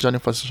 shout out to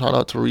Jennifer, shout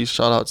out to Reese,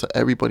 shout out to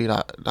everybody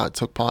that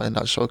took part in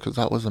that show, because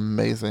that was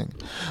amazing.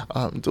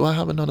 Do I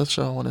have another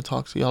show I want to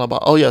talk to y'all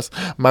about? Oh, yes.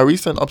 My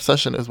recent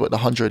obsession is with The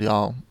 100,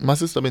 y'all. My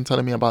sister been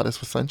telling me about this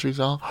for centuries,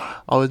 y'all.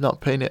 I was not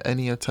paying it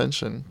any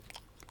attention.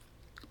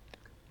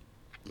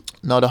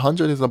 Now, The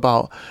 100 is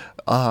about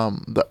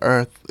the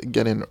Earth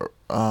getting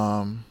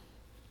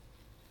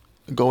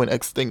going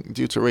extinct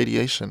due to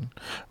radiation,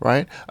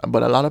 right?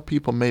 But a lot of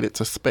people made it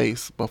to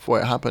space before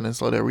it happened, and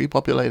so they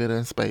repopulated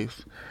in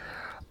space.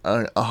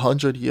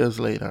 100 years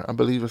later, I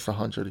believe it's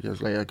 100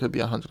 years later, it could be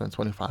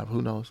 125,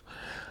 who knows.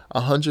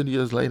 100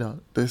 years later,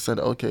 they said,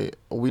 okay,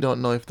 we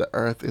don't know if the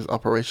Earth is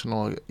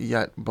operational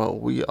yet,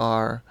 but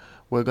we're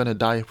going to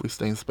die if we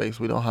stay in space.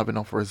 We don't have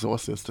enough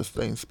resources to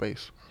stay in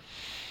space.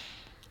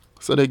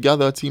 So they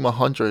gather a team of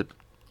 100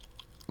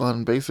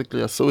 on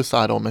basically a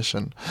suicidal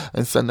mission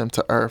and send them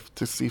to Earth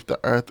to see if the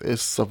Earth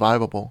is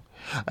survivable.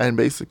 And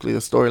basically the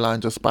storyline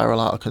just spiral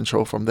out of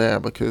control from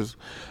there, because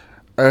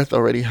Earth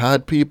already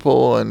had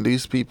people, and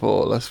these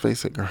people, let's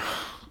face it, girl.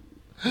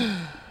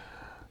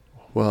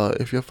 Well,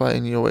 if you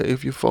fought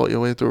your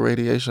way through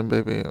radiation,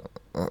 baby,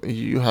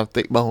 you have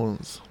thick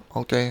bones,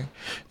 okay?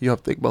 You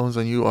have thick bones,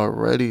 and you are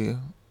ready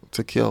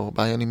to kill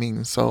by any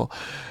means. So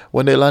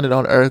when they landed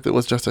on Earth, it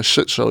was just a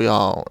shit show,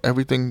 y'all.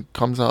 Everything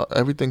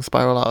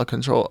spiraled out of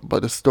control.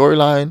 But the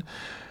storyline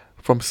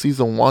from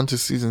season 1 to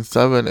season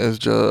 7 is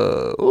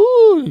just,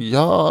 ooh,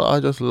 y'all, I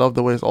just love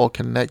the way it's all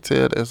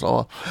connected.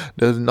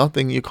 There's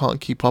nothing you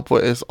can't keep up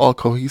with. It's all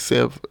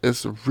cohesive.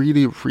 It's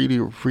really, really,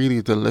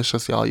 really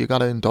delicious, y'all. You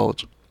gotta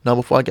indulge. Now,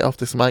 before I get off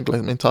this mic,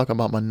 let me talk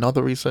about my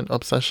another recent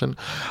obsession.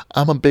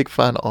 I'm a big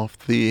fan of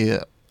the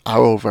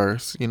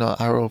Arrowverse. You know,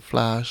 Arrow,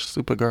 Flash,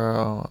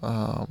 Supergirl,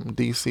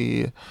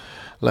 DC,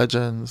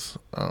 Legends,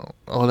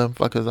 all them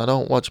fuckers. I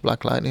don't watch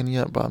Black Lightning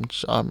yet,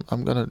 but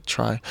I'm gonna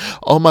try.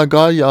 Oh my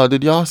god, y'all!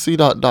 Did y'all see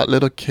that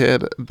little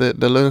kid, the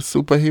little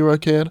superhero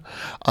kid?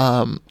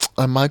 And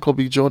Michael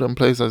B. Jordan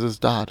plays as his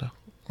dad.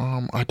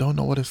 I don't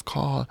know what it's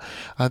called.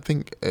 I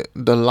think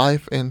The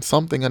Life in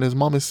something, and his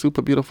mom is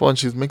super beautiful, and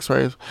she's mixed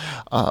race.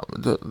 Oh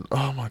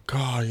my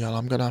god, y'all!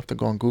 I'm gonna have to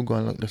go on Google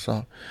and look this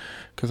up,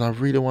 because I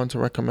really want to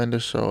recommend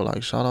this show.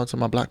 Like, shout out to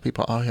my black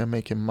people out here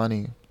making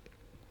money.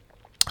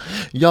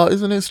 Y'all,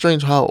 isn't it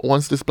strange how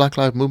once this Black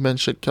Lives Movement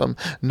shit come,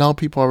 now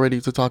people are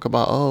ready to talk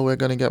about, oh, we're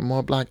gonna get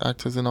more black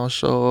actors in our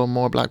show,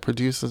 more black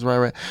producers,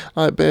 right?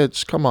 Like,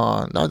 bitch, come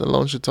on. That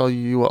alone should tell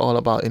you were all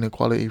about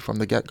inequality from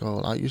the get-go.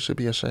 Like, you should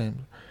be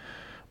ashamed.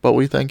 But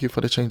we thank you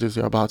for the changes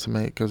you're about to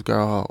make, because,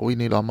 girl, we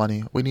need our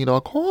money. We need our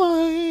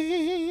coin.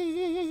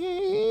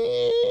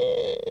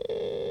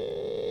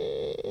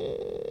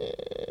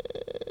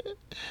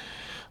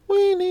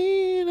 We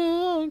need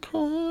a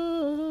coin.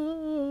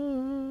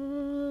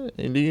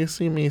 Do you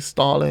see me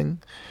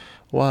stalling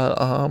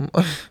while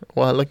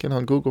while looking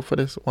on Google for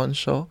this one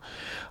show?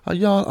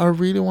 Y'all, I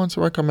really want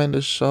to recommend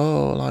this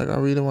show. Like, I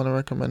really want to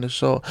recommend this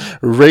show.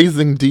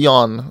 Raising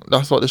Dion.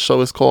 That's what the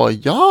show is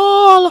called.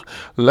 Y'all,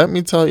 let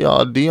me tell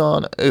y'all,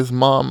 Dion is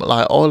mom.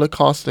 Like, all the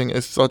casting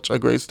is such a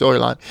great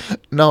storyline.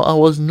 Now, I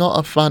was not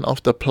a fan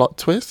of the plot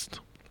twist,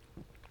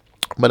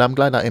 but I'm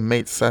glad that it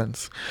made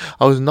sense.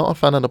 I was not a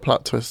fan of the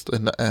plot twist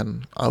in the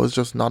end. I was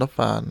just not a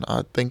fan.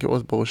 I think it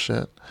was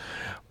bullshit.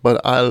 But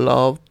I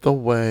loved the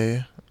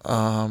way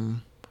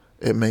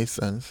it made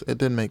sense. It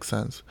did make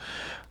sense.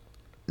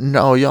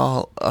 No,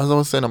 y'all, as I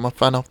was saying, I'm a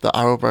fan of the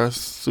Arrowverse,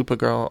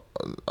 Supergirl,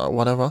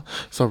 whatever.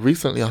 So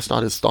recently I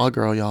started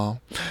Stargirl,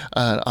 y'all.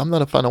 And I'm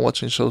not a fan of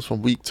watching shows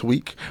from week to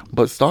week,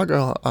 but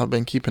Stargirl I've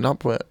been keeping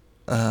up with.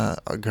 Girl,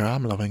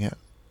 I'm loving it.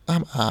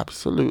 I'm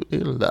absolutely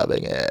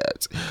loving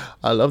it.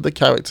 I love the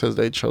characters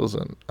they've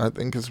chosen. I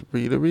think it's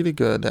really, really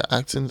good. The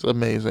acting's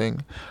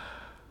amazing.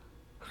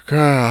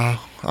 Girl,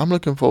 I'm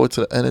looking forward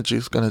to the energy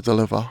it's going to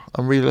deliver.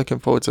 I'm really looking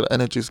forward to the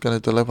energy it's going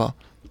to deliver.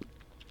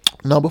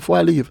 Now, before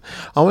I leave,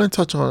 I want to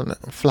touch on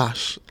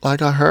Flash.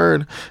 Like, I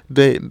heard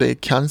they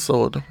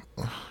cancelled.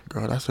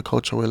 Girl, that's the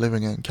culture we're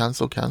living in.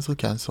 Cancel.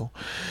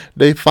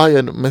 They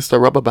fired Mr.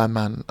 Rubberband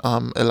Man.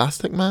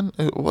 Elastic Man?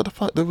 What the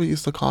fuck did we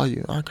used to call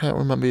you? I can't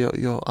remember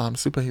your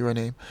superhero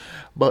name.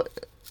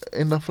 But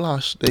in the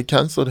Flash, they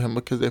cancelled him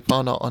because they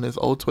found out on his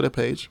old Twitter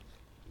page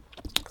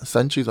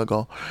centuries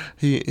ago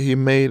he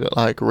made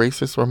like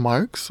racist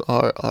remarks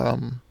or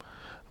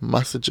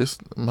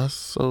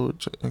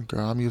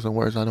girl, I'm using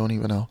words I don't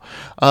even know.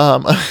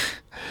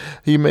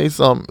 He made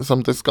some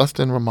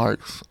disgusting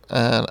remarks,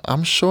 and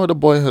I'm sure the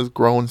boy has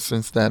grown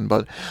since then,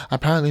 but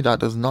apparently that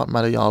does not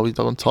matter, y'all. We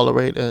don't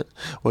tolerate it.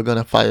 We're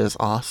gonna fire his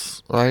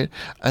ass, right?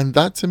 And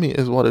that to me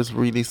is what is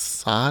really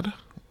sad.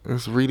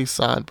 It's really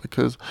sad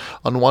because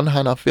on one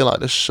hand I feel like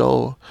the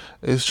show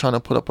is trying to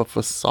put up a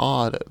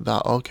facade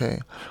that okay,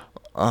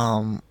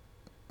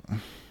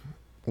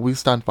 we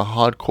stand for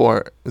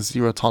hardcore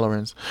zero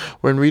tolerance.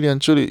 When really and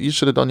truly, you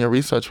should have done your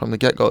research from the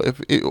get-go.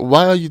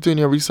 Why are you doing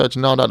your research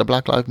now that the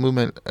Black Lives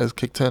Movement has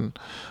kicked in?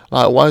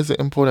 Like, why is it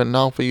important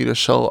now for you to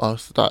show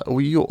us that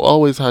you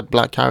always had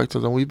black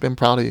characters and we've been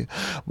proud of you?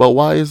 But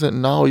why is it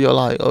now you're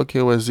like,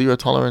 okay, we're zero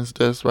tolerance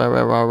this,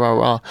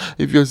 rah.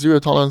 If you're zero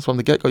tolerance from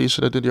the get-go, you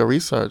should have did your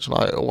research.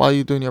 Like, why are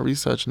you doing your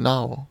research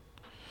now?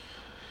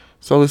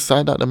 So it's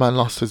sad that the man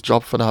lost his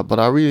job for that, but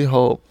I really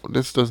hope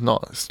this does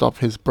not stop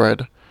his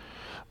bread.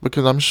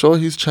 Because I'm sure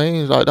he's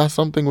changed. Like, that's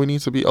something we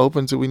need to be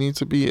open to. We need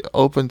to be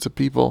open to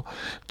people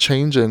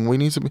changing. We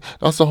need to be.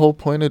 That's the whole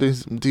point of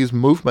these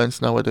movements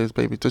nowadays,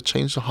 baby. To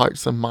change the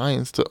hearts and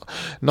minds. To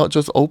not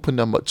just open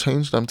them, but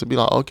change them. To be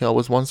like, okay, I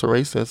was once a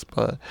racist,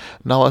 but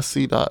now I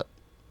see that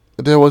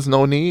there was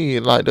no need.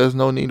 Like, there's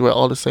no need. We're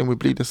all the same. We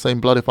bleed the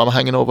same blood. If I'm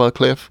hanging over a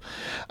cliff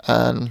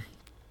and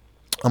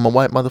I'm a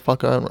white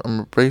motherfucker, I'm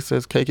a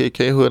racist,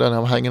 KKK hood, and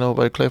I'm hanging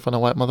over a cliff, and a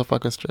black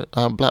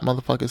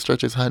motherfucker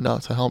stretch his hand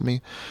out to help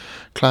me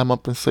climb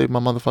up and save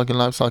my motherfucking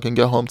life so I can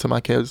get home to my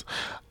kids.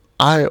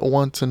 I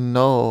want to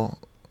know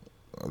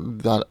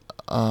that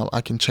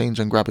I can change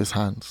and grab his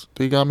hands.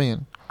 Do you get what I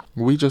mean?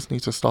 We just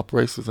need to stop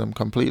racism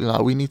completely.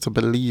 Like, we need to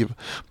believe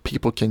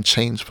people can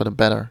change for the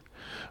better.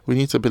 We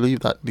need to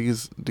believe that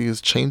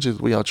these changes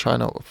we are trying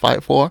to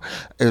fight for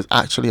is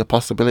actually a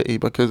possibility.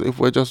 Because if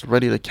we're just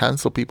ready to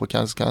cancel people,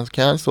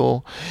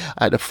 cancel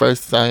at the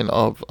first sign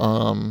of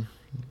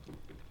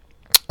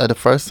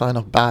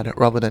bad,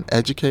 rather than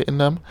educating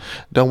them,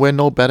 then we're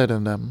no better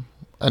than them.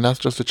 And that's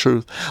just the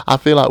truth. I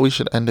feel like we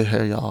should end it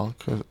here, y'all,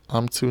 because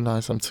I'm too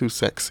nice, I'm too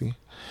sexy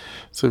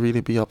to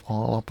really be up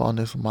on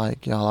this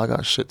mic, y'all. I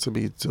got shit to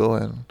be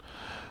doing.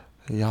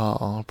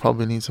 Y'all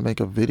probably need to make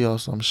a video or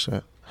some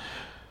shit.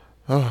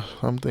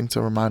 Something to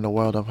remind the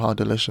world of how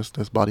delicious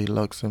this body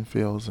looks and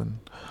feels and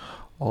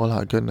all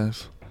that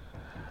goodness.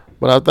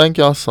 But I thank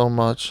y'all so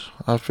much.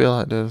 I feel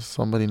like there's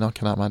somebody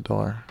knocking at my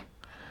door.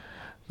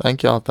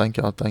 Thank y'all.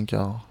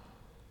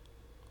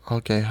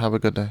 Okay, have a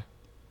good day.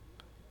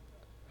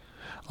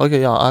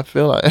 Okay, y'all, I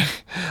feel like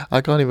I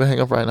can't even hang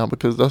up right now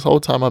because this whole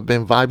time I've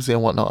been vibesy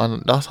and whatnot,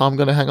 and that's how I'm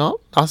going to hang up?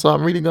 That's how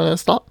I'm really going to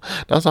stop?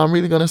 That's how I'm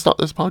really going to stop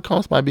this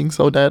podcast, by being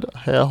so dead?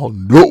 Hell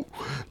no.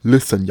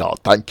 Listen, y'all,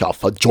 thank y'all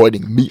for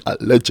joining me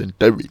at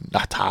Legendary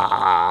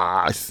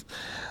Natas.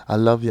 I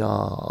love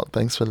y'all.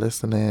 Thanks for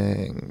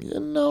listening.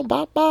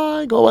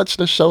 Bye-bye. Go watch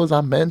the shows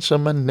I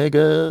mentioned, my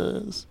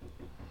niggas.